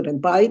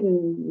President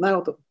Biden,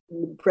 now the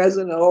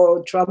president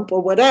or Trump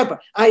or whatever.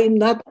 I'm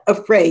not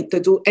afraid to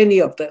do any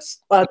of this.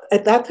 But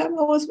at that time,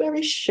 I was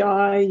very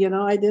shy.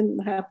 I didn't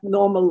have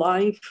normal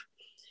life.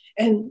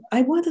 And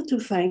I wanted to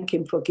thank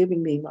him for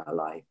giving me my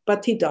life.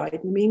 But he died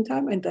in the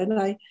meantime. And then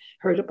I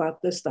heard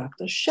about this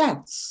Dr.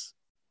 Schatz,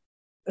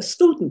 a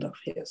student of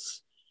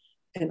his.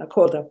 And I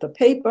called up the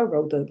paper,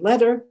 wrote a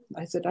letter.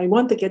 I said, I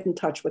want to get in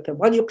touch with him.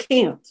 Well, you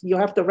can't. You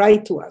have to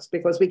write to us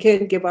because we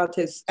can't give out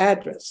his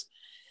address.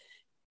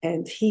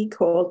 And he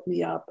called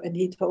me up and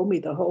he told me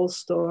the whole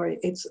story.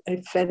 It's a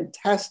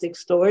fantastic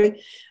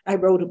story. I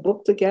wrote a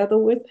book together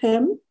with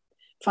him,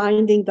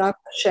 Finding Dr.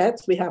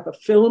 Schatz. We have a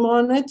film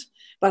on it,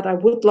 but I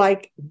would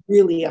like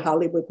really a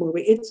Hollywood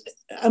movie. It's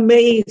an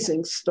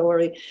amazing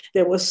story.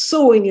 There was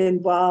suing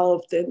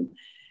involved, and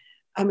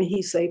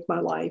he saved my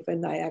life,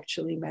 and I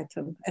actually met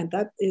him. And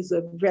that is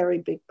a very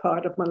big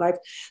part of my life.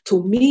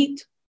 To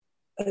meet,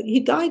 he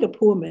died a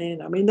poor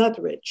man.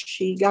 Not rich.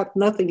 He got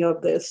nothing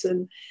of this.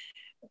 And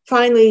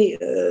finally,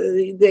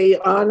 they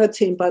honored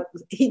him, but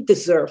he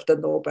deserved the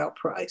Nobel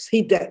Prize.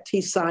 He did.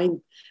 He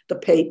signed the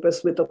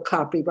papers with the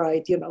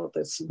copyright,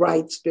 this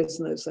rights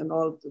business and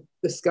all the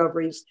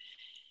discoveries.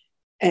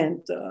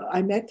 And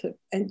I met him.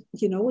 And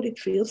you know what it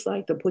feels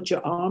like to put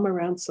your arm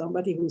around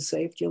somebody who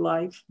saved your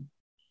life?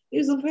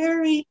 It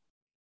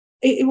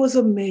was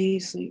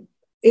amazing.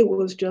 It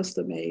was just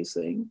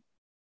amazing.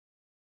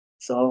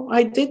 So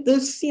I did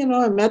this,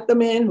 I met the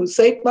man who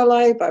saved my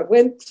life. I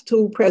went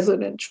to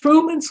President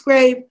Truman's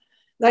grave.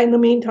 In the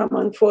meantime,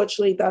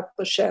 unfortunately,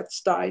 Dr.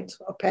 Schatz died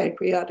of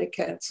pancreatic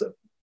cancer.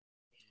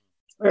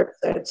 Very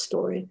sad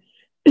story.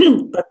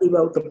 But we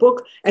wrote the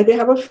book. And we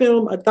have a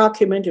film, a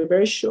documentary,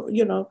 very short,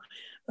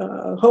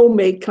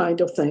 homemade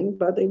kind of thing.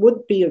 But it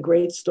would be a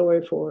great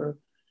story for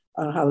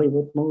a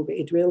Hollywood movie.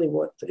 It really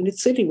would. And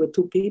it's sitting with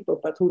two people,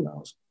 but who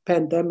knows?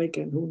 Pandemic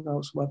and who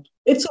knows what.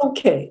 It's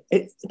okay.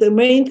 The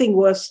main thing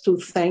was to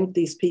thank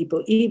these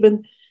people.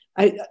 Even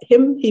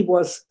him, he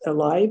was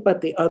alive, but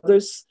the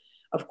others,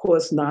 of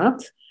course,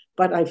 not.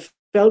 But I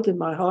felt in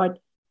my heart,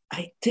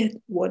 I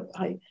did what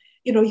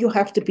you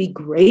have to be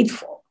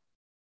grateful.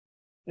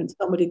 And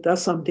somebody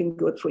does something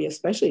good for you,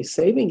 especially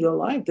saving your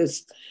life.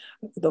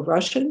 The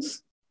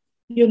Russians,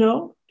 when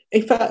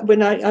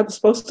I was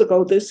supposed to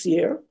go this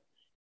year,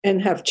 and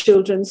have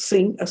children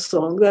sing a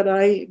song that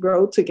I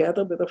wrote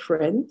together with a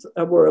friend,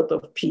 A World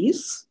of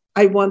Peace.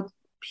 I want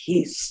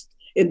peace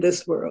in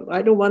this world.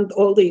 I don't want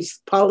all these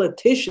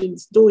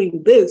politicians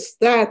doing this,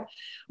 that.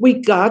 We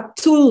got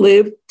to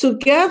live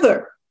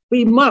together.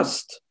 We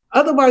must.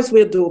 Otherwise,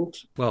 we're doomed.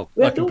 Well,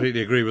 I completely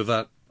agree with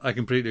that.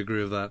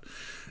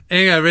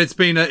 Inge,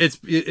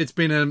 it's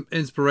been an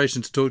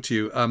inspiration to talk to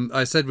you.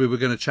 I said we were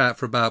going to chat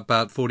for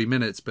about 40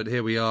 minutes, but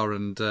here we are,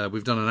 and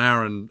we've done an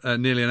hour and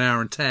nearly an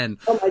hour and 10.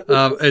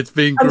 Oh it's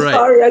been great. I'm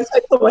sorry I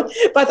said so much,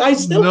 but I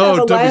still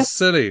have a don't be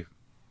silly.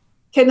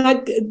 Can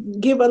I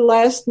give a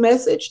last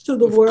message to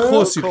the world? Of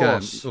course you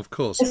can. Of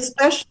course.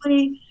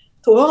 Especially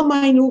to all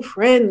my new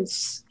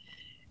friends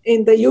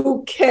in the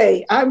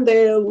UK. I'm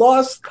their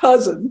lost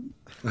cousin.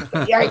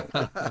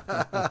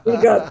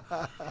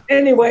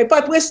 Anyway,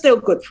 but we're still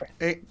good friends.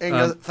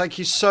 Inge, thank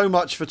you so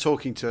much for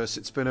talking to us.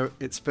 It's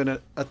been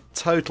a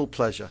total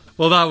pleasure.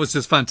 Well, that was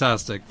just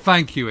fantastic.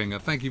 Thank you,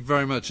 Inge. Thank you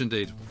very much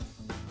indeed.